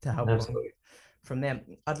help Absolutely. from there.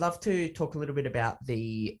 I'd love to talk a little bit about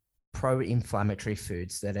the pro-inflammatory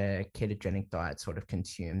foods that a ketogenic diet sort of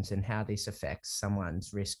consumes and how this affects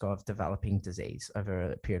someone's risk of developing disease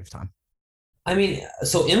over a period of time. I mean,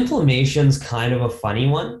 so inflammation's kind of a funny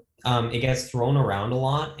one. It gets thrown around a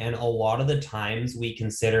lot, and a lot of the times we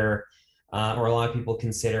consider, or a lot of people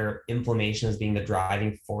consider inflammation as being the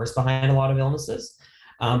driving force behind a lot of illnesses.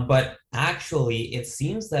 But actually, it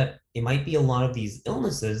seems that it might be a lot of these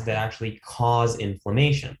illnesses that actually cause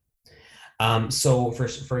inflammation. So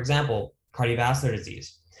for example, cardiovascular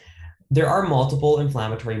disease. There are multiple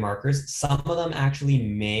inflammatory markers. Some of them actually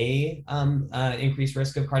may increase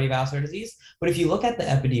risk of cardiovascular disease. But if you look at the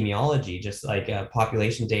epidemiology, just like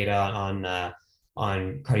population data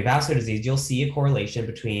on cardiovascular disease, you'll see a correlation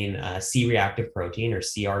between C-reactive protein, or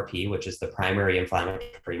CRP, which is the primary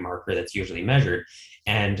inflammatory marker that's usually measured,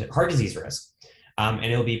 and heart disease risk. And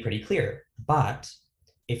it'll be pretty clear. But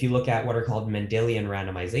if you look at what are called Mendelian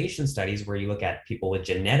randomization studies, where you look at people with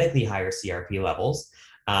genetically higher CRP levels,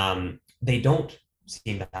 they don't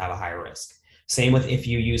seem to have a higher risk. Same with if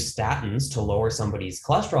you use statins to lower somebody's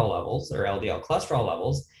cholesterol levels or LDL cholesterol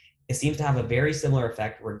levels, it seems to have a very similar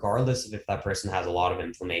effect regardless of if that person has a lot of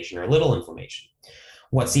inflammation or little inflammation.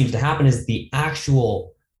 What seems to happen is the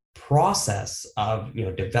actual process of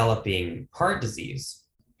developing heart disease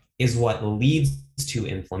is what leads to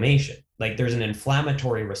inflammation. Like there's an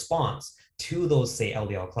inflammatory response to those, say,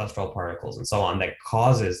 LDL cholesterol particles and so on, that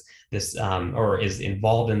causes this or is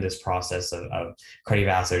involved in this process of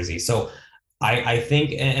cardiovascular disease. So I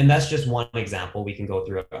think, and that's just one example. We can go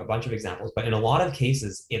through a bunch of examples, but in a lot of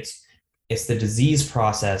cases, it's the disease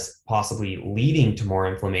process possibly leading to more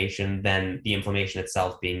inflammation than the inflammation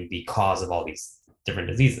itself being the cause of all these different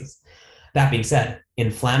diseases. That being said,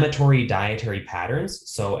 inflammatory dietary patterns,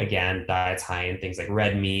 so again, diets high in things like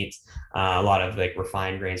red meat, a lot of like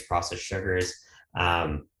refined grains, processed sugars,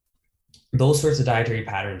 those sorts of dietary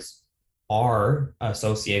patterns are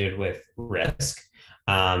associated with risk.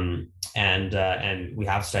 And we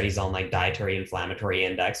have studies on like dietary inflammatory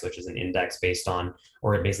index, which is an index based on,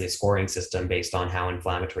 or basically a scoring system based on how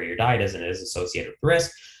inflammatory your diet is, and it is associated with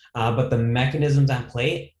risk. But the mechanisms at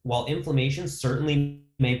play, while inflammation certainly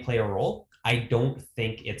may play a role, I don't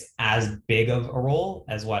think it's as big of a role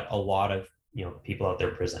as what a lot of people out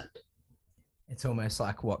there present. It's almost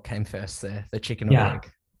like what came first, the chicken or the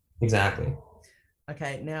egg. Exactly.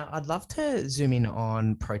 Okay, now I'd love to zoom in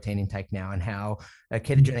on protein intake now and how a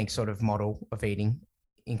ketogenic sort of model of eating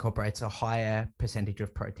incorporates a higher percentage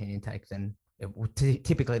of protein intake than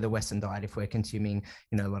typically the Western diet if we're consuming,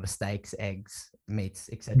 a lot of steaks, eggs, meats,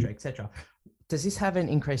 etc., etc. Does this have an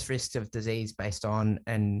increased risk of disease based on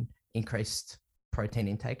an increased protein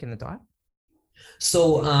intake in the diet?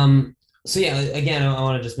 So yeah, again, I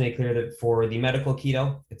want to just make clear that for the medical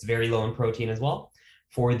keto, it's very low in protein as well.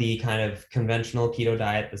 For the kind of conventional keto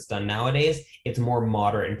diet that's done nowadays, it's more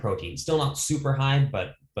moderate in protein. Still not super high,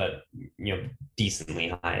 but decently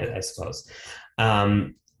high, I suppose.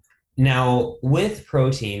 Now, with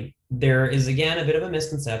protein, there is, again, a bit of a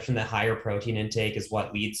misconception that higher protein intake is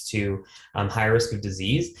what leads to higher risk of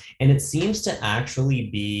disease. And it seems to actually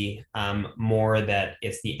be more that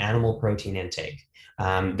it's the animal protein intake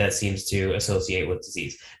that seems to associate with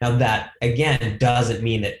disease. Now, that, again, doesn't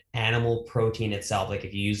mean that animal protein itself, like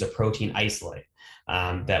if you use a protein isolate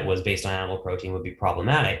that was based on animal protein, would be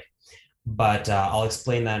problematic. But I'll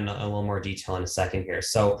explain that in a little more detail in a second here.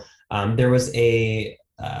 So there was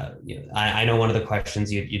I know one of the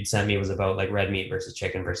questions you'd sent me was about like red meat versus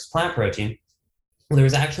chicken versus plant protein. Well, there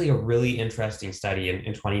was actually a really interesting study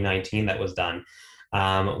in 2019 that was done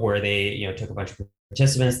where they took a bunch of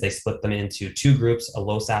participants, they split them into two groups, a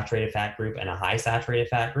low saturated fat group and a high saturated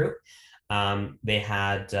fat group. They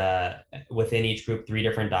had within each group 3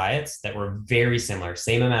 different diets that were very similar,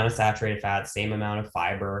 same amount of saturated fat, same amount of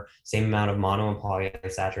fiber, same amount of mono and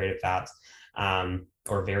polyunsaturated fats,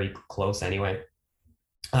 or very close anyway.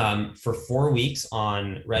 for 4 weeks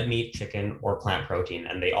on red meat, chicken, or plant protein,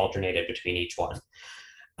 and they alternated between each one.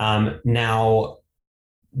 Now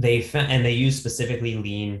they use specifically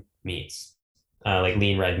lean meats, like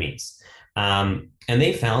lean red meats. And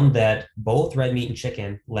they found that both red meat and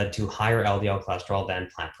chicken led to higher LDL cholesterol than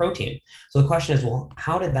plant protein. So the question is, well,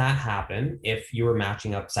 how did that happen if you were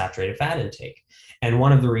matching up saturated fat intake? And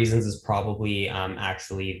one of the reasons is probably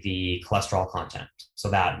actually the cholesterol content. So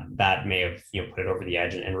that may have put it over the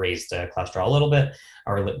edge and raised cholesterol a little bit,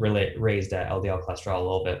 or raised LDL cholesterol a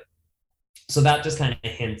little bit. So that just kind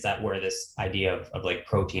of hints at where this idea of like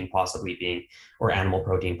protein possibly being, or animal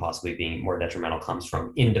protein possibly being more detrimental comes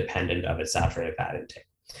from, independent of its saturated fat intake.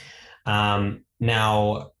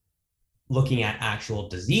 Now, looking at actual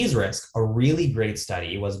disease risk, a really great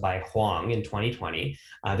study was by Huang in 2020.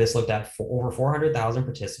 This looked at over 400,000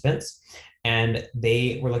 participants, and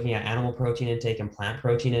they were looking at animal protein intake and plant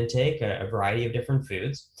protein intake, a variety of different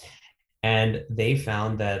foods. And they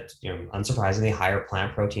found that, unsurprisingly, higher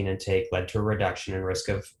plant protein intake led to a reduction in risk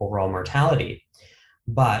of overall mortality.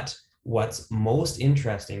 But what's most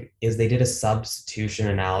interesting is they did a substitution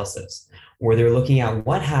analysis where they're looking at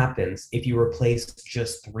what happens if you replace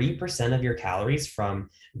just 3% of your calories from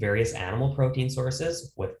various animal protein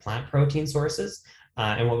sources with plant protein sources,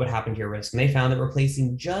 and what would happen to your risk. And they found that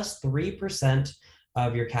replacing just 3%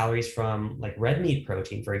 of your calories from like red meat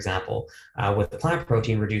protein, for example, with plant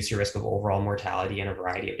protein, reduce your risk of overall mortality and a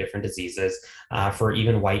variety of different diseases. For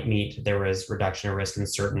even white meat, there was reduction of risk in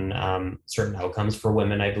certain outcomes. For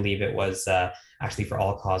women, I believe it was actually for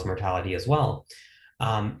all-cause mortality as well.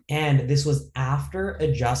 And this was after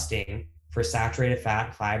adjusting for saturated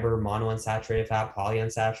fat, fiber, monounsaturated fat,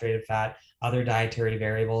 polyunsaturated fat, other dietary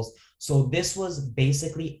variables. So this was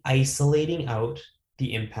basically isolating out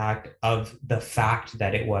the impact of the fact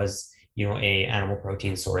that it was, a animal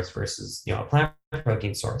protein source versus, a plant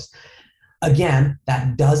protein source. Again,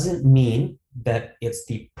 that doesn't mean that it's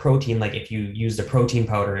the protein, like if you used a protein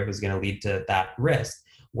powder, it was going to lead to that risk.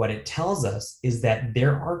 What it tells us is that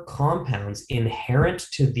there are compounds inherent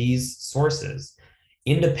to these sources,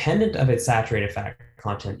 independent of its saturated fat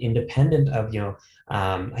content, independent of,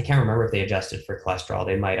 I can't remember if they adjusted for cholesterol,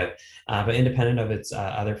 they might have, but independent of its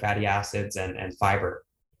other fatty acids and fiber.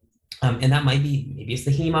 And that might be, maybe it's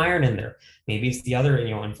the heme iron in there. Maybe it's the other,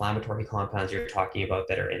 inflammatory compounds you're talking about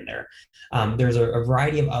that are in there. There's a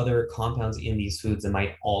variety of other compounds in these foods that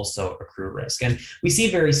might also accrue risk. And we see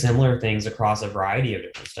very similar things across a variety of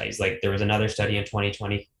different studies. Like there was another study in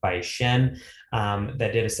 2020 by Shen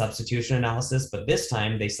that did a substitution analysis, but this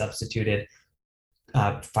time they substituted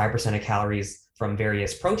 5% of calories from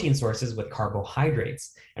various protein sources with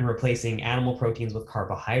carbohydrates, and replacing animal proteins with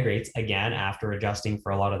carbohydrates, again, after adjusting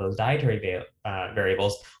for a lot of those dietary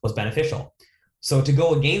variables, was beneficial. So to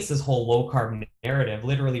go against this whole low carb narrative,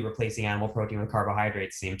 literally replacing animal protein with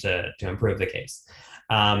carbohydrates seemed to improve the case.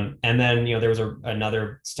 And then, there was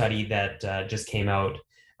another study that just came out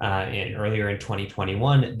earlier in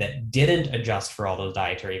 2021 that didn't adjust for all those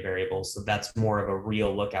dietary variables. So that's more of a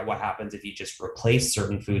real look at what happens if you just replace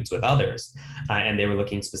certain foods with others. And they were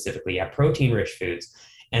looking specifically at protein-rich foods.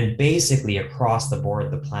 And basically across the board,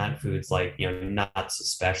 the plant foods like nuts,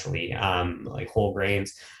 especially like whole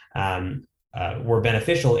grains, were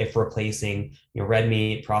beneficial if replacing red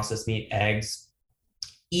meat, processed meat, eggs,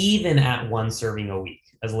 even at one serving a week,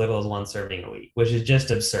 as little as one serving a week, which is just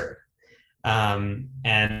absurd. And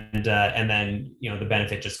then the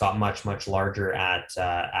benefit just got much larger at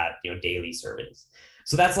daily servings.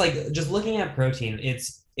 So that's like, just looking at protein,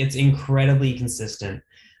 it's incredibly consistent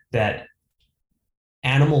that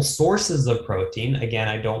animal sources of protein, again,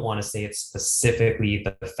 I don't want to say it's specifically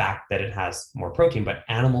the fact that it has more protein, but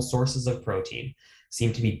animal sources of protein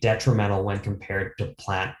seem to be detrimental when compared to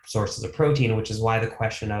plant sources of protein, which is why the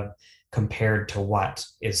question of compared to what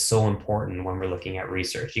is so important when we're looking at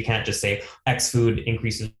research. You can't just say X food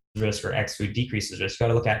increases risk or X food decreases risk. You got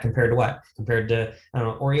to look at compared to what? Compared to, I don't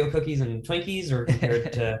know, Oreo cookies and Twinkies, or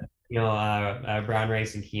compared to, brown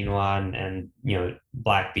rice and quinoa and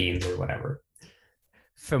black beans or whatever.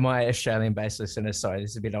 For my Australian-based listeners, sorry,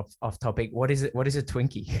 this is a bit off topic. What is it? What is a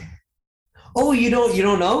Twinkie? Oh, you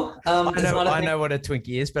don't know? I know what a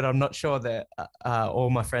Twinkie is, but I'm not sure that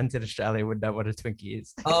all my friends in Australia would know what a Twinkie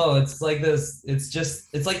is. Oh, it's like this.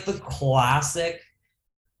 It's like the classic,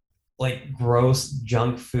 like gross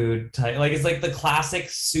junk food type. Like it's like the classic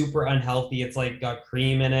super unhealthy. It's like got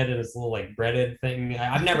cream in it and it's a little like breaded thing.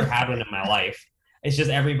 I've never had one in my life. It's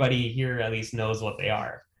just everybody here at least knows what they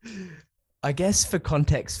are. I guess for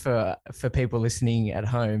context for people listening at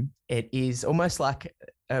home, it is almost like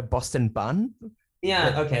a Boston bun.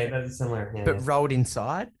 Yeah, okay, that's similar. Yeah, but rolled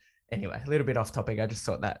inside. anyway, a little bit off topic. I just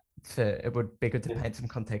thought that it would be good to paint some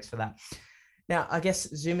context for that. Now, I guess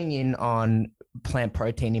zooming in on plant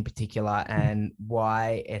protein in particular and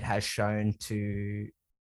why it has shown to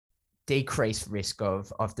decrease risk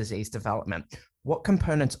of disease development. What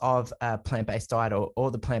components of a plant-based diet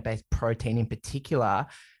or the plant-based protein in particular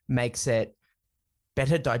makes it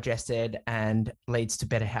better digested and leads to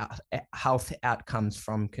better health outcomes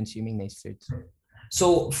from consuming these foods?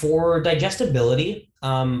 So for digestibility,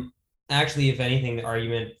 actually, if anything, the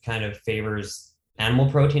argument kind of favors animal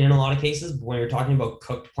protein in a lot of cases. But when you're talking about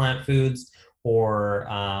cooked plant foods or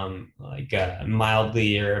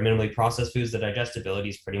mildly or minimally processed foods, the digestibility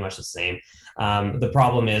is pretty much the same. The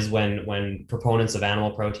problem is when proponents of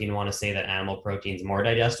animal protein want to say that animal protein is more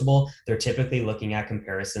digestible, they're typically looking at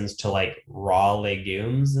comparisons to like raw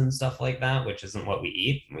legumes and stuff like that, which isn't what we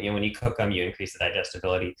eat. When you cook them, you increase the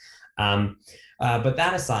digestibility. But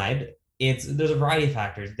that aside, there's a variety of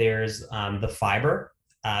factors. There's the fiber.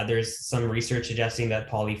 There's some research suggesting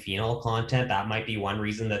that polyphenol content, that might be one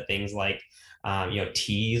reason that things like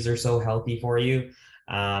teas are so healthy for you.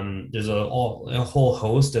 There's a whole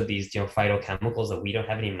host of these phytochemicals that we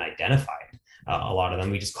haven't even identified. A lot of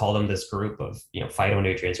them, we just call them this group of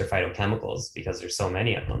phytonutrients or phytochemicals because there's so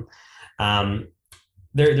many of them. And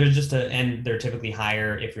they're typically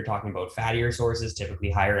higher if you're talking about fattier sources,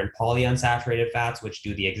 typically higher in polyunsaturated fats, which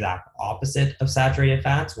do the exact opposite of saturated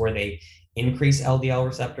fats, where they increase LDL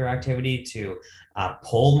receptor activity to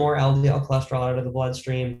pull more LDL cholesterol out of the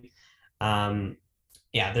bloodstream.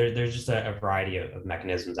 There's just a variety of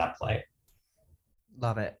mechanisms at play.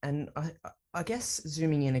 Love it. And I guess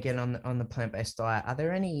zooming in again on the plant-based diet, are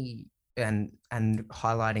there any and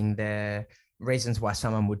highlighting the reasons why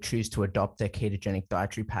someone would choose to adopt a ketogenic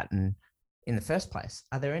dietary pattern in the first place?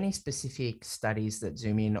 Are there any specific studies that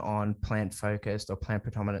zoom in on plant-focused or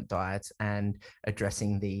plant-predominant diets and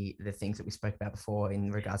addressing the things that we spoke about before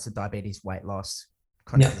in regards to diabetes, weight loss,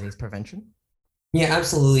 chronic disease prevention? Yeah,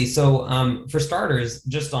 absolutely. So for starters,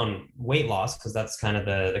 just on weight loss, because that's kind of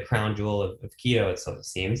the crown jewel of keto, so it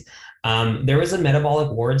seems, there was a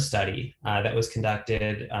metabolic ward study that was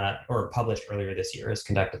conducted or published earlier this year. It was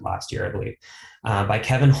conducted last year, I believe, by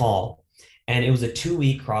Kevin Hall. And it was a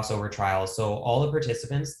 2-week crossover trial. So all the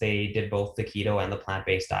participants, they did both the keto and the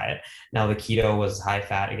plant-based diet. Now, the keto was high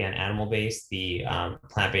fat, again, animal-based. The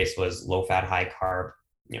plant-based was low fat, high carb,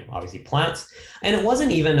 obviously plants. And it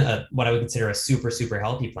wasn't even what I would consider a super, super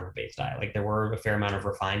healthy plant-based diet. Like there were a fair amount of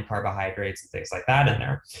refined carbohydrates and things like that in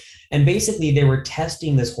there. And basically they were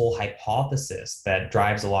testing this whole hypothesis that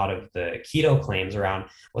drives a lot of the keto claims around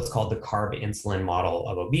what's called the carb insulin model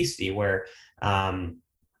of obesity, where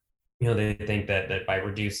they think that by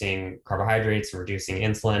reducing carbohydrates and reducing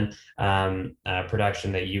insulin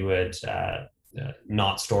production, that you would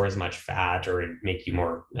not store as much fat or make you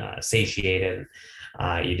more satiated.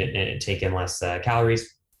 You didn't take in less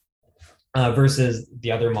calories versus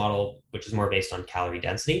the other model, which is more based on calorie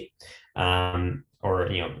density. Because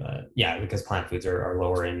plant foods are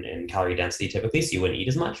lower in calorie density typically, so you wouldn't eat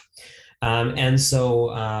as much. And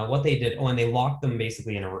so what they did when they locked them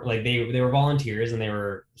basically in they were volunteers and they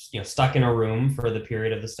were stuck in a room for the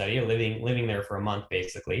period of the study, living there for a month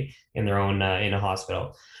basically in their own in a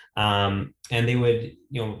hospital. And they would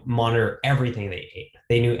monitor everything they ate.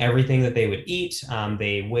 They knew everything that they would eat.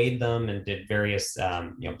 They weighed them and did various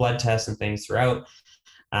blood tests and things throughout.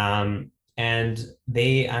 And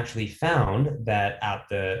they actually found that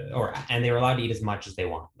and they were allowed to eat as much as they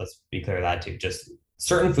want. Let's be clear that too. Just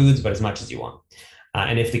certain foods, but as much as you want.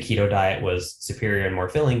 And if the keto diet was superior and more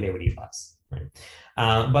filling, they would eat less. Right?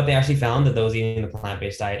 But they actually found that those eating the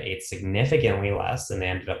plant-based diet ate significantly less, and they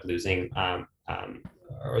ended up losing,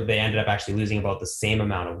 actually losing about the same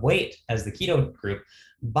amount of weight as the keto group.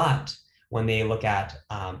 But when they look at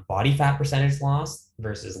body fat percentage loss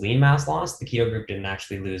versus lean mass loss, the keto group didn't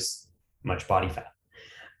actually lose much body fat.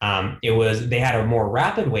 They had a more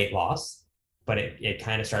rapid weight loss, but it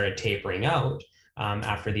kind of started tapering out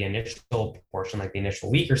after the initial portion, like the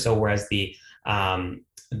initial week or so, whereas the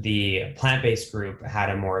plant-based group had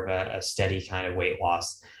a more of a steady kind of weight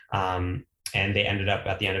loss. And they ended up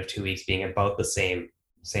at the end of 2 weeks being about the same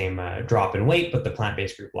drop in weight, but the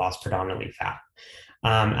plant-based group lost predominantly fat.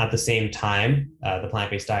 At the same time, the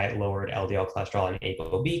plant-based diet lowered LDL cholesterol and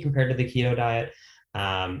ApoB compared to the keto diet.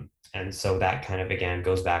 And so that kind of, again,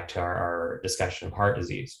 goes back to our discussion of heart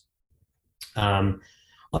disease.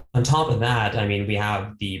 On top of that, I mean, we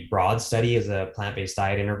have the BROAD study as a plant-based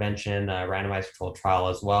diet intervention, randomized controlled trial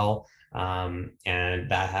as well. And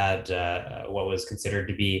that had what was considered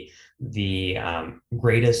to be the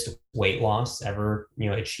greatest weight loss ever,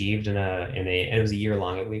 achieved and it was a year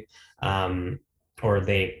long, I believe, or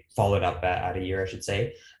they followed up at a year, I should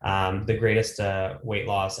say, the greatest weight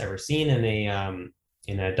loss ever seen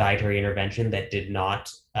in a dietary intervention that did not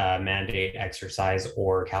mandate exercise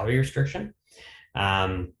or calorie restriction.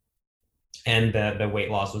 Um, and the weight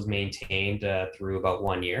loss was maintained through about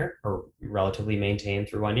 1 year, or relatively maintained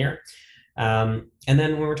through 1 year. And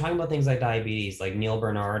then when we're talking about things like diabetes, like Neil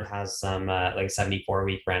Bernard has some like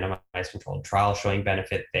 74-week randomized controlled trial showing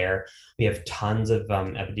benefit there. We have tons of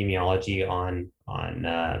epidemiology on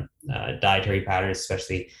dietary patterns,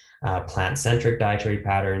 especially plant-centric dietary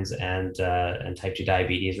patterns and type 2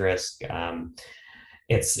 diabetes risk. The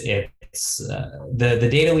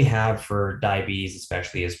data we have for diabetes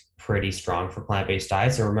especially is pretty strong for plant-based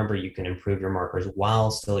diets. And remember, you can improve your markers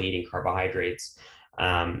while still eating carbohydrates,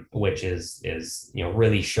 which is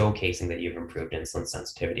really showcasing that you've improved insulin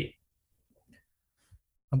sensitivity.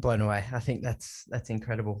 I'm blown away. I think that's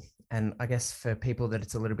incredible. And I guess for people that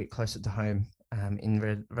it's a little bit closer to home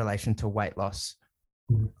in relation to weight loss,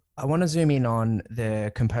 mm-hmm. I want to zoom in on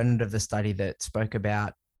the component of the study that spoke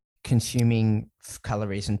about consuming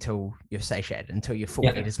calories until you're satiated, until you're full,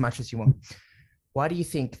 eat as much as you want. Why do you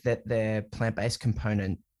think that the plant-based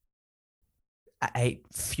component ate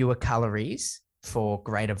fewer calories for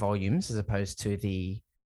greater volumes as opposed to the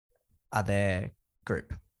other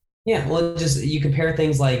group? Yeah, well, just you compare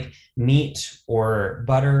things like meat or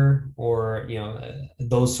butter or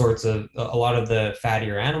those sorts of a lot of the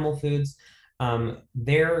fattier animal foods.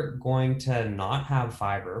 They're going to not have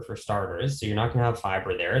fiber for starters, so you're not going to have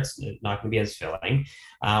fiber there. It's not going to be as filling.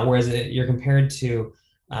 Whereas you're compared to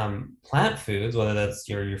plant foods, whether that's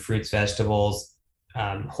your fruits, vegetables,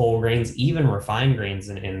 whole grains, even refined grains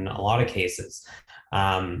in a lot of cases.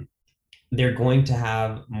 They're going to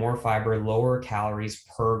have more fiber, lower calories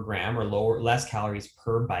per gram, or less calories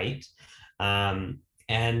per bite.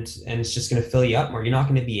 And it's just going to fill you up more. You're not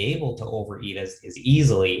going to be able to overeat as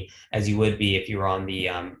easily as you would be if you were on the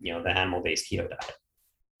the animal-based keto diet.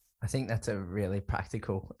 I think that's a really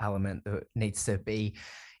practical element that needs to be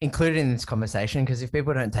included in this conversation, because if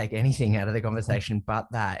people don't take anything out of the conversation but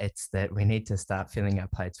that, it's that we need to start filling our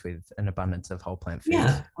plates with an abundance of whole plant foods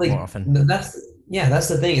more often. That's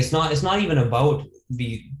the thing. It's not even about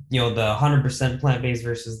the the 100% plant-based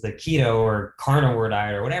versus the keto or carnivore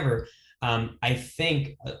diet or whatever. I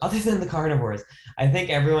think, other than the carnivores, I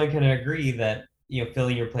think everyone can agree that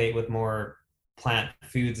filling your plate with more plant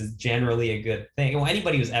foods is generally a good thing. Well,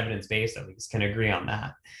 anybody who's evidence-based at least can agree on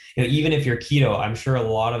that. Even if you're keto, I'm sure a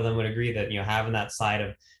lot of them would agree that having that side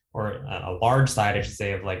of, or a large side, I should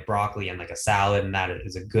say, of like broccoli and like a salad, and that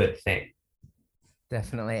is a good thing.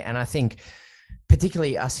 Definitely. And I think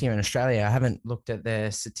particularly us here in Australia, I haven't looked at the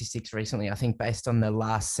statistics recently. I think based on the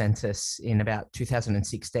last census in about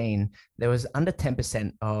 2016, there was under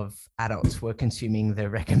 10% of adults were consuming the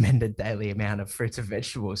recommended daily amount of fruits and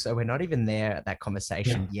vegetables. So we're not even there at that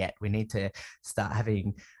conversation yet. We need to start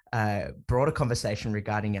having a broader conversation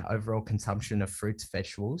regarding our overall consumption of fruits,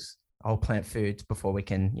 vegetables, whole plant foods before we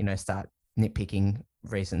can, start nitpicking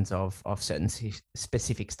reasons of certain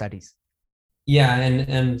specific studies. Yeah,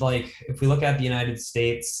 and like if we look at the United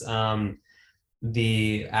States,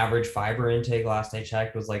 the average fiber intake last I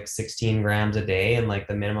checked was like 16 grams a day, and like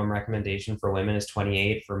the minimum recommendation for women is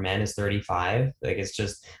 28, for men is 35. Like it's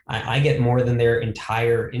just I get more than their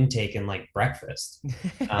entire intake in like breakfast.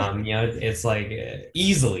 It's like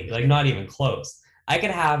easily, like not even close. I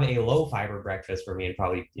could have a low fiber breakfast for me and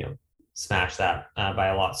probably smash that by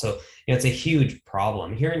a lot. So it's a huge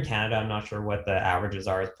problem here in Canada. I'm not sure what the averages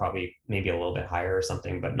are. It's probably maybe a little bit higher or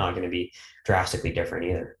something, but not going to be drastically different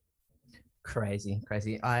either. Crazy.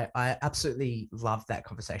 I absolutely love that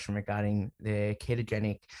conversation regarding the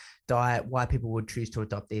ketogenic diet, why people would choose to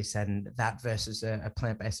adopt this, and that versus a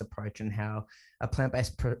plant-based approach, and how a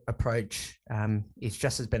plant-based approach is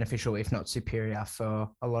just as beneficial, if not superior, for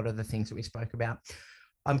a lot of the things that we spoke about.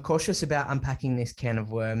 I'm cautious about unpacking this can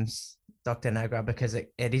of worms, Dr. Nagra, because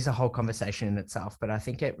it is a whole conversation in itself, but I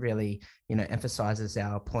think it really, emphasizes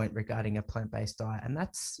our point regarding a plant-based diet, and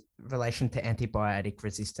that's relation to antibiotic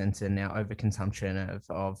resistance and our overconsumption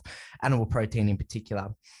of animal protein in particular.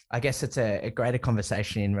 I guess it's a greater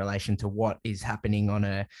conversation in relation to what is happening on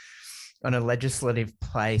a legislative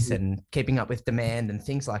place and keeping up with demand and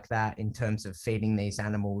things like that, in terms of feeding these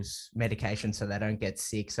animals medication so they don't get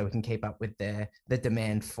sick, so we can keep up with the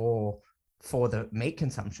demand for the meat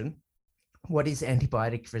consumption. What is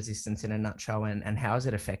antibiotic resistance in a nutshell, and how is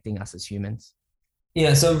it affecting us as humans?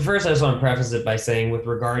 Yeah, so first I just want to preface it by saying, with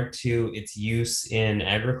regard to its use in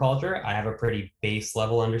agriculture, I have a pretty base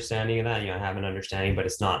level understanding of that. I have an understanding, but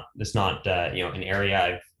it's not an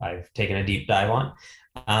area I've taken a deep dive on.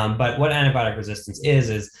 But what antibiotic resistance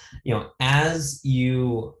is, as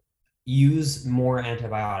you use more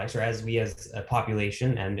antibiotics, or as we as a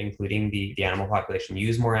population, and including the animal population,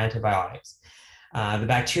 use more antibiotics, the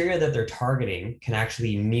bacteria that they're targeting can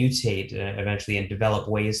actually mutate eventually and develop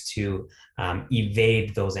ways to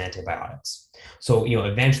evade those antibiotics. So,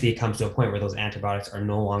 eventually it comes to a point where those antibiotics are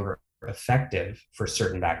no longer effective for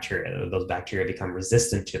certain bacteria. Those bacteria become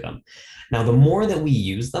resistant to them. Now, the more that we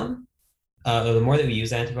use them, the more that we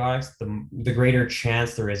use antibiotics, the greater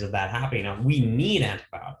chance there is of that happening. Now, we need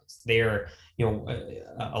antibiotics. They are,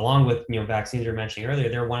 along with vaccines you were mentioning earlier,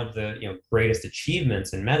 they're one of the greatest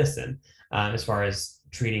achievements in medicine as far as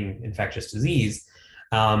treating infectious disease.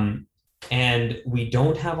 And we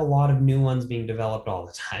don't have a lot of new ones being developed all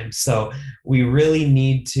the time. So we really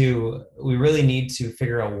need to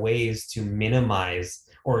figure out ways to minimize,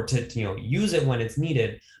 or to use it when it's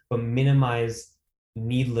needed, but minimize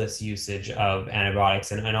needless usage of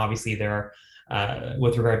antibiotics. And obviously there are,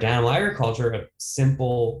 with regard to animal agriculture, a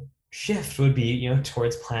simple shift would be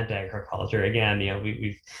towards plant agriculture. Again,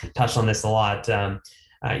 we've touched on this a lot.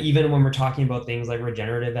 Even when we're talking about things like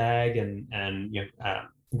regenerative ag and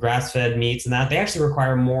grass-fed meats and that, they actually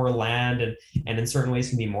require more land and in certain ways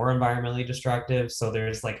can be more environmentally destructive. So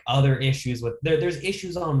there's like other issues with there's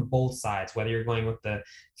issues on both sides, whether you're going with the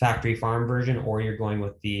factory farm version or you're going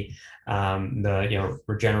with the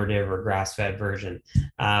regenerative or grass-fed version.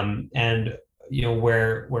 And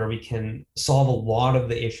where we can solve a lot of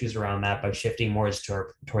the issues around that by shifting more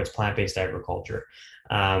towards plant-based agriculture.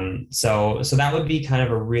 So that would be kind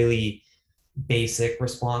of a really basic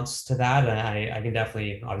response to that. And I can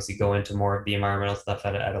definitely obviously go into more of the environmental stuff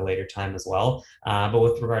at a later time as well. But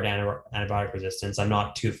with regard to antibiotic resistance, I'm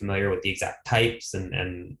not too familiar with the exact types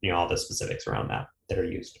and all the specifics around that are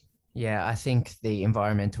used. Yeah, I think the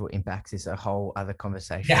environmental impacts is a whole other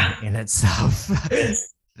conversation in itself.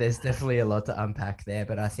 There's definitely a lot to unpack there,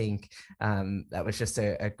 but I think that was just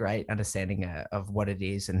a great understanding of what it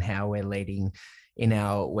is and how we're leading in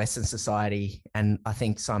our Western society. And I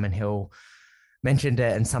think Simon Hill mentioned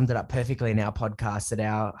it and summed it up perfectly in our podcast, that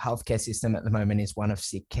our healthcare system at the moment is one of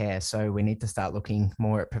sick care. So we need to start looking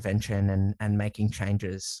more at prevention and making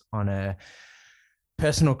changes on a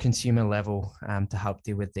personal consumer level to help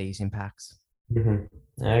deal with these impacts.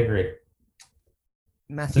 Mm-hmm. I agree.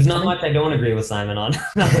 Matthew, there's not much I don't agree with Simon on.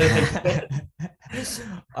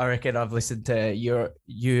 I reckon I've listened to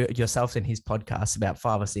yourself in his podcast about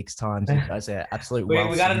 5 or 6 times. You guys are absolute. we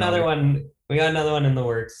got another one. We got another one in the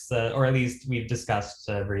works, or at least we've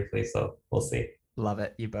discussed briefly. So we'll see. Love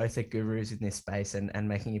it. You both are gurus in this space and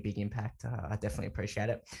making a big impact. I definitely appreciate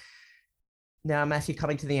it. Now, Matthew,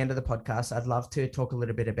 coming to the end of the podcast, I'd love to talk a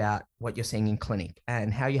little bit about what you're seeing in clinic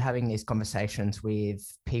and how you're having these conversations with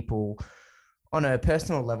people on a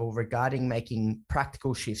personal level regarding making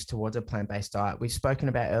practical shifts towards a plant-based diet. We've spoken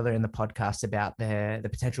about earlier in the podcast about the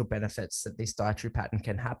potential benefits that this dietary pattern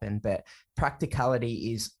can happen, but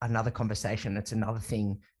practicality is another conversation. It's another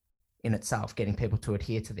thing in itself, getting people to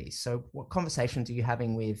adhere to these. So what conversations are you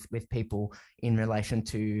having with people in relation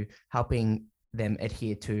to helping them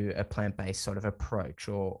adhere to a plant-based sort of approach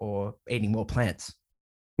or eating more plants?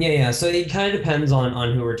 Yeah. So it kind of depends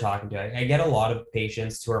on who we're talking to. I get a lot of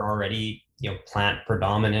patients who are already plant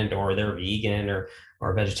predominant, or they're vegan or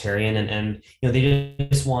vegetarian, and they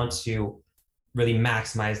just want to really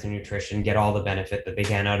maximize their nutrition, get all the benefit that they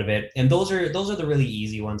can out of it. And those are the really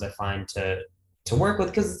easy ones I find to work with,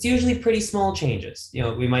 because it's usually pretty small changes.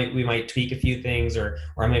 We might tweak a few things, or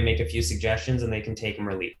I might make a few suggestions, and they can take them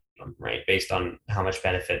or leave them, right, based on how much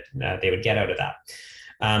benefit they would get out of that.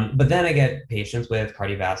 But then I get patients with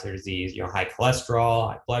cardiovascular disease, high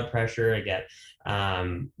cholesterol, high blood pressure. I get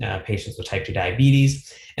patients with type 2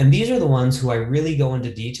 diabetes. And these are the ones who I really go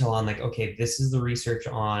into detail on, like, okay, this is the research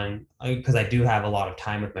on, because I do have a lot of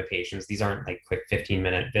time with my patients. These aren't like quick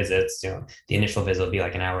 15-minute visits. The initial visit will be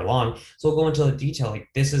like an hour long. So we'll go into the detail, like,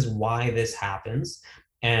 this is why this happens.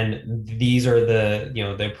 And these are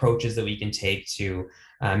the approaches that we can take to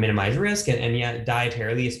minimize risk. And yet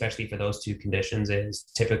dietarily, especially for those two conditions, is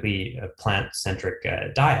typically a plant-centric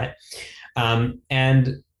diet.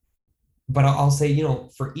 But I'll say,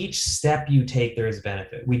 for each step you take, there is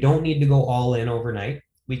benefit. We don't need to go all in overnight.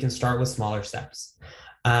 We can start with smaller steps.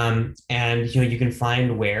 And, you can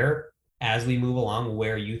find where, as we move along,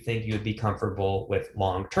 where you think you would be comfortable with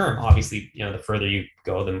long-term. Obviously, the further you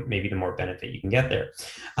go, maybe the more benefit you can get there.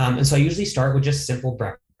 And so I usually start with just simple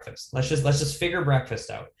breakfast. Let's just figure breakfast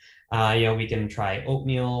out. We can try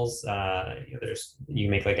oatmeals. You can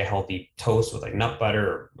make like a healthy toast with like nut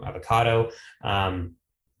butter or avocado.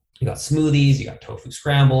 You got smoothies, you got tofu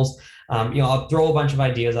scrambles. I'll throw a bunch of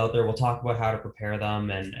ideas out there. We'll talk about how to prepare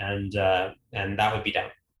them, and that would be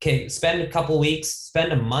down. Okay, spend a couple weeks,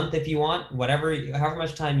 spend a month if you want, however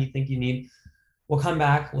much time you think you need. We'll come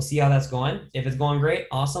back. We'll see how that's going. If it's going great,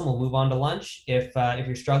 awesome. We'll move on to lunch. If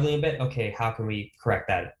you're struggling a bit, okay, how can we correct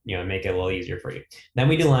that? Make it a little easier for you. Then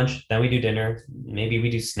we do lunch. Then we do dinner. Maybe we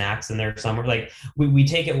do snacks in there somewhere. Like we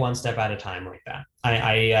take it one step at a time like that.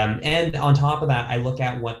 And on top of that, I look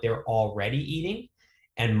at what they're already eating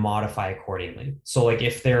and modify accordingly. So like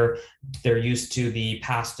if they're used to the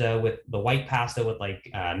pasta with the white pasta with like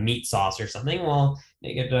meat sauce or something, well,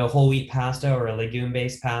 they get a whole wheat pasta or a legume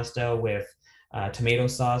based pasta with tomato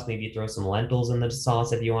sauce. Maybe throw some lentils in the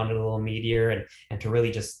sauce if you want it a little meatier, and to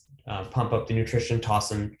really just pump up the nutrition,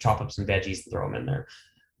 chop up some veggies and throw them in there.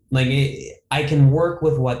 Like I can work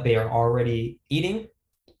with what they are already eating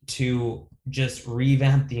to just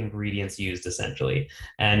revamp the ingredients used essentially,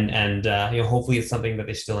 and hopefully it's something that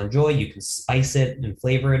they still enjoy. You can spice it and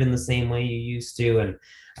flavor it in the same way you used to,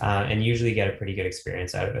 and usually get a pretty good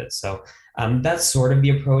experience out of it. So that's sort of the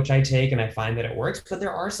approach I take, and I find that it works. But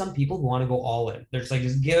there are some people who want to go all in. They're just like,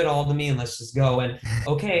 just give it all to me and let's just go. And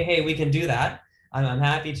okay, hey, we can do that. I'm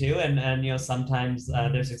happy to. And sometimes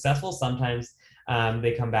they're successful. Sometimes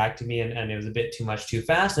they come back to me and it was a bit too much too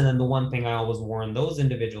fast. And then the one thing I always warn those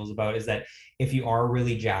individuals about is that if you are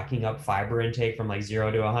really jacking up fiber intake from like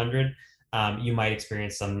 0 to 100, you might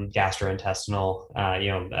experience some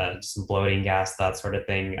gastrointestinal, some bloating, gas, that sort of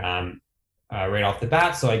thing right off the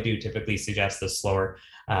bat. So I do typically suggest the slower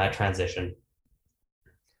transition. I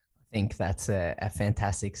think that's a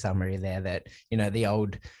fantastic summary there, that, the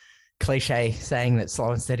old cliche saying that slow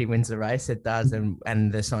and steady wins the race. It does.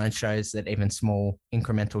 And the science shows that even small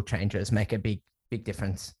incremental changes make a big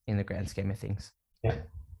difference in the grand scheme of things. Yeah,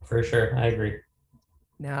 for sure. I agree.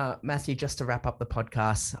 Now, Matthew, just to wrap up the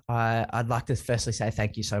podcast, I'd like to firstly say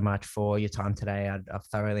thank you so much for your time today. I've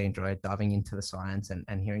thoroughly enjoyed diving into the science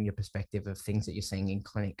and hearing your perspective of things that you're seeing in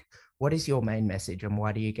clinic. What is your main message, and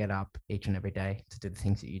why do you get up each and every day to do the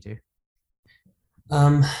things that you do?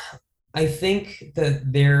 I think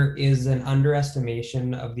that there is an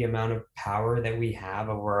underestimation of the amount of power that we have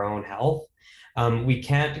over our own health. We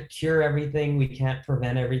can't cure everything, we can't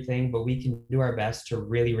prevent everything, but we can do our best to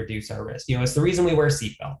really reduce our risk. It's the reason we wear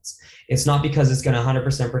seatbelts. It's not because it's going to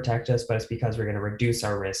 100% protect us, but it's because we're going to reduce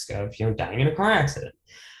our risk of dying in a car accident.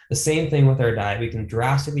 The same thing with our diet. We can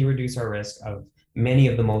drastically reduce our risk of many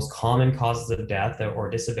of the most common causes of death or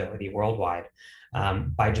disability worldwide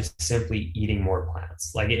by just simply eating more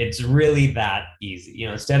plants. Like it's really that easy.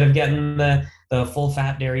 Instead of getting the full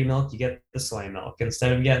fat dairy milk, you get the soy milk.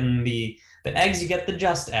 Instead of getting the eggs, you get the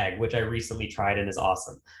Just Egg, which I recently tried and is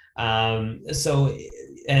awesome. And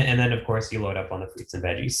then of course you load up on the fruits and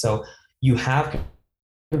veggies. So you have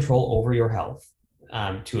control over your health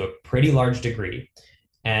to a pretty large degree.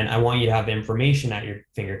 And I want you to have the information at your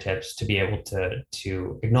fingertips to be able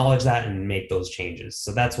to acknowledge that and make those changes.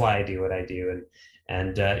 So that's why I do what I do.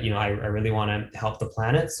 And I really want to help the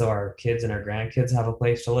planet so our kids and our grandkids have a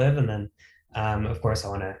place to live. And then, of course, I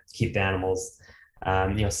want to keep the animals,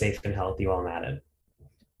 safe and healthy while I'm at it.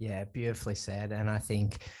 Yeah, beautifully said. And I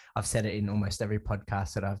think I've said it in almost every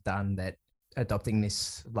podcast that I've done, that adopting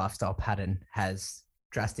this lifestyle pattern has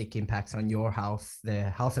drastic impacts on your health, the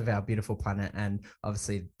health of our beautiful planet, and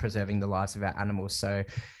obviously preserving the lives of our animals. So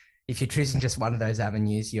if you're choosing just one of those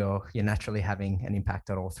avenues, you're naturally having an impact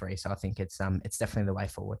on all three. So I think it's definitely the way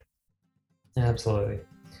forward. Absolutely.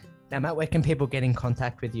 Now, Matt, where can people get in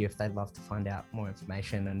contact with you if they'd love to find out more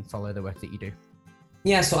information and follow the work that you do?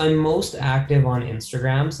 Yeah, so I'm most active on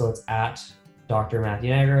Instagram. So it's at Dr.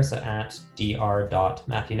 Matthew Nagra, so at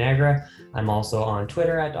dr.matthewnagra. I'm also on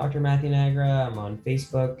Twitter at Dr. Matthew Nagra. I'm on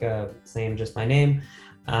Facebook, same, just my name.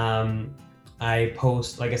 I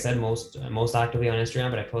post, like I said, most actively on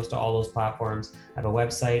Instagram, but I post to all those platforms. I have a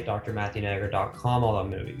website, drmatthewnagra.com, although I'm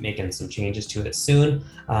going to be making some changes to it soon.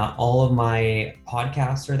 All of my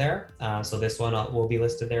podcasts are there, so this one will be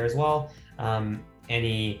listed there as well.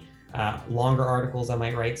 Any longer articles I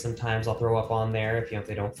might write sometimes I'll throw up on there if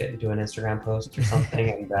they don't fit into an Instagram post or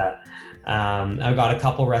something. And I've got a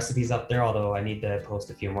couple recipes up there, although I need to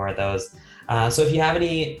post a few more of those. So if you have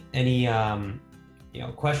any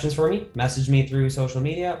questions for me, message me through social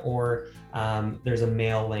media, or there's a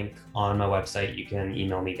mail link on my website. You can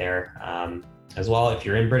email me there as well. If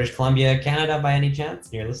you're in British Columbia, Canada, by any chance,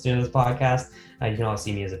 and you're listening to this podcast, you can always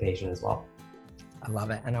see me as a patient as well. I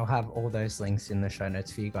love it. And I'll have all those links in the show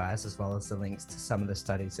notes for you guys, as well as the links to some of the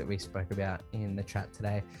studies that we spoke about in the chat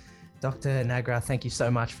today. Dr. Nagra, thank you so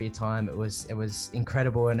much for your time. It was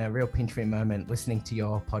incredible and a real pinch me moment listening to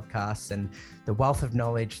your podcasts, and the wealth of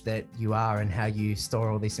knowledge that you are and how you store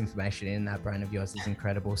all this information in that brain of yours is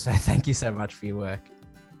incredible. So thank you so much for your work.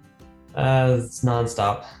 It's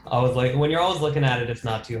nonstop. When you're always looking at it, it's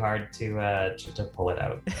not too hard to pull it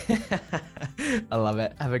out. I love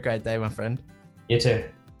it. Have a great day, my friend. You too.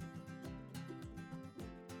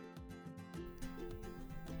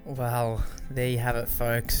 Well, there you have it,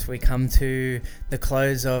 folks. We come to the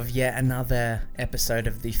close of yet another episode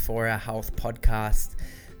of the 4 Hour Health podcast.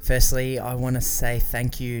 Firstly, I want to say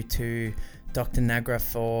thank you to Dr. Nagra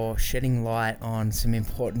for shedding light on some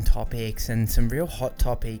important topics and some real hot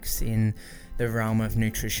topics in the realm of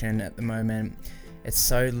nutrition at the moment. It's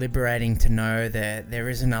so liberating to know that there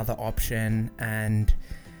is another option, and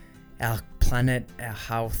our planet, our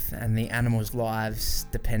health, and the animals' lives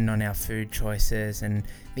depend on our food choices, and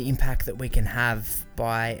the impact that we can have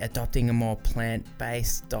by adopting a more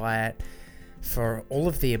plant-based diet for all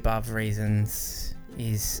of the above reasons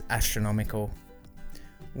is astronomical.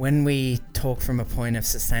 When we talk from a point of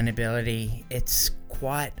sustainability, it's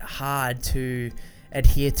quite hard to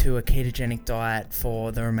adhere to a ketogenic diet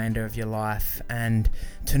for the remainder of your life, and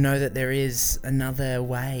to know that there is another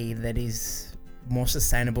way that is more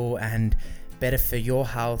sustainable and better for your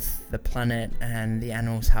health, the planet, and the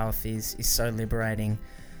animal's health is so liberating.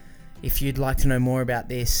 If you'd like to know more about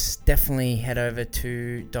this, definitely head over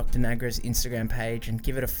to Dr. Nagra's Instagram page and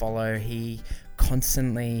give it a follow. He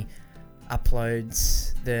constantly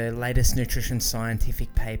uploads the latest nutrition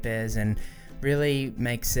scientific papers and really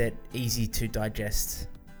makes it easy to digest,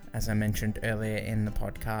 as I mentioned earlier in the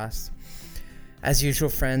podcast. As usual,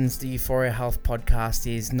 friends, the Euphoria Health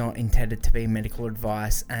podcast is not intended to be medical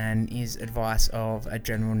advice and is advice of a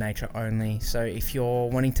general nature only. So if you're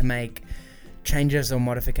wanting to make changes or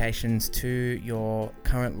modifications to your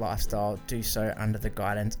current lifestyle, do so under the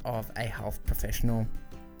guidance of a health professional.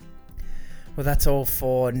 Well, that's all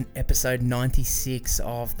for episode 96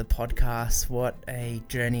 of the podcast. What a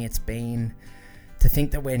journey it's been. To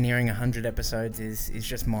think that we're nearing 100 episodes is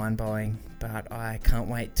just mind-blowing, but I can't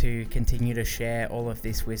wait to continue to share all of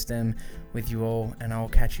this wisdom with you all, and I'll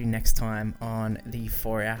catch you next time on the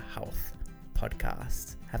 4 Hour Health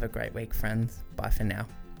podcast. Have a great week, friends. Bye for now.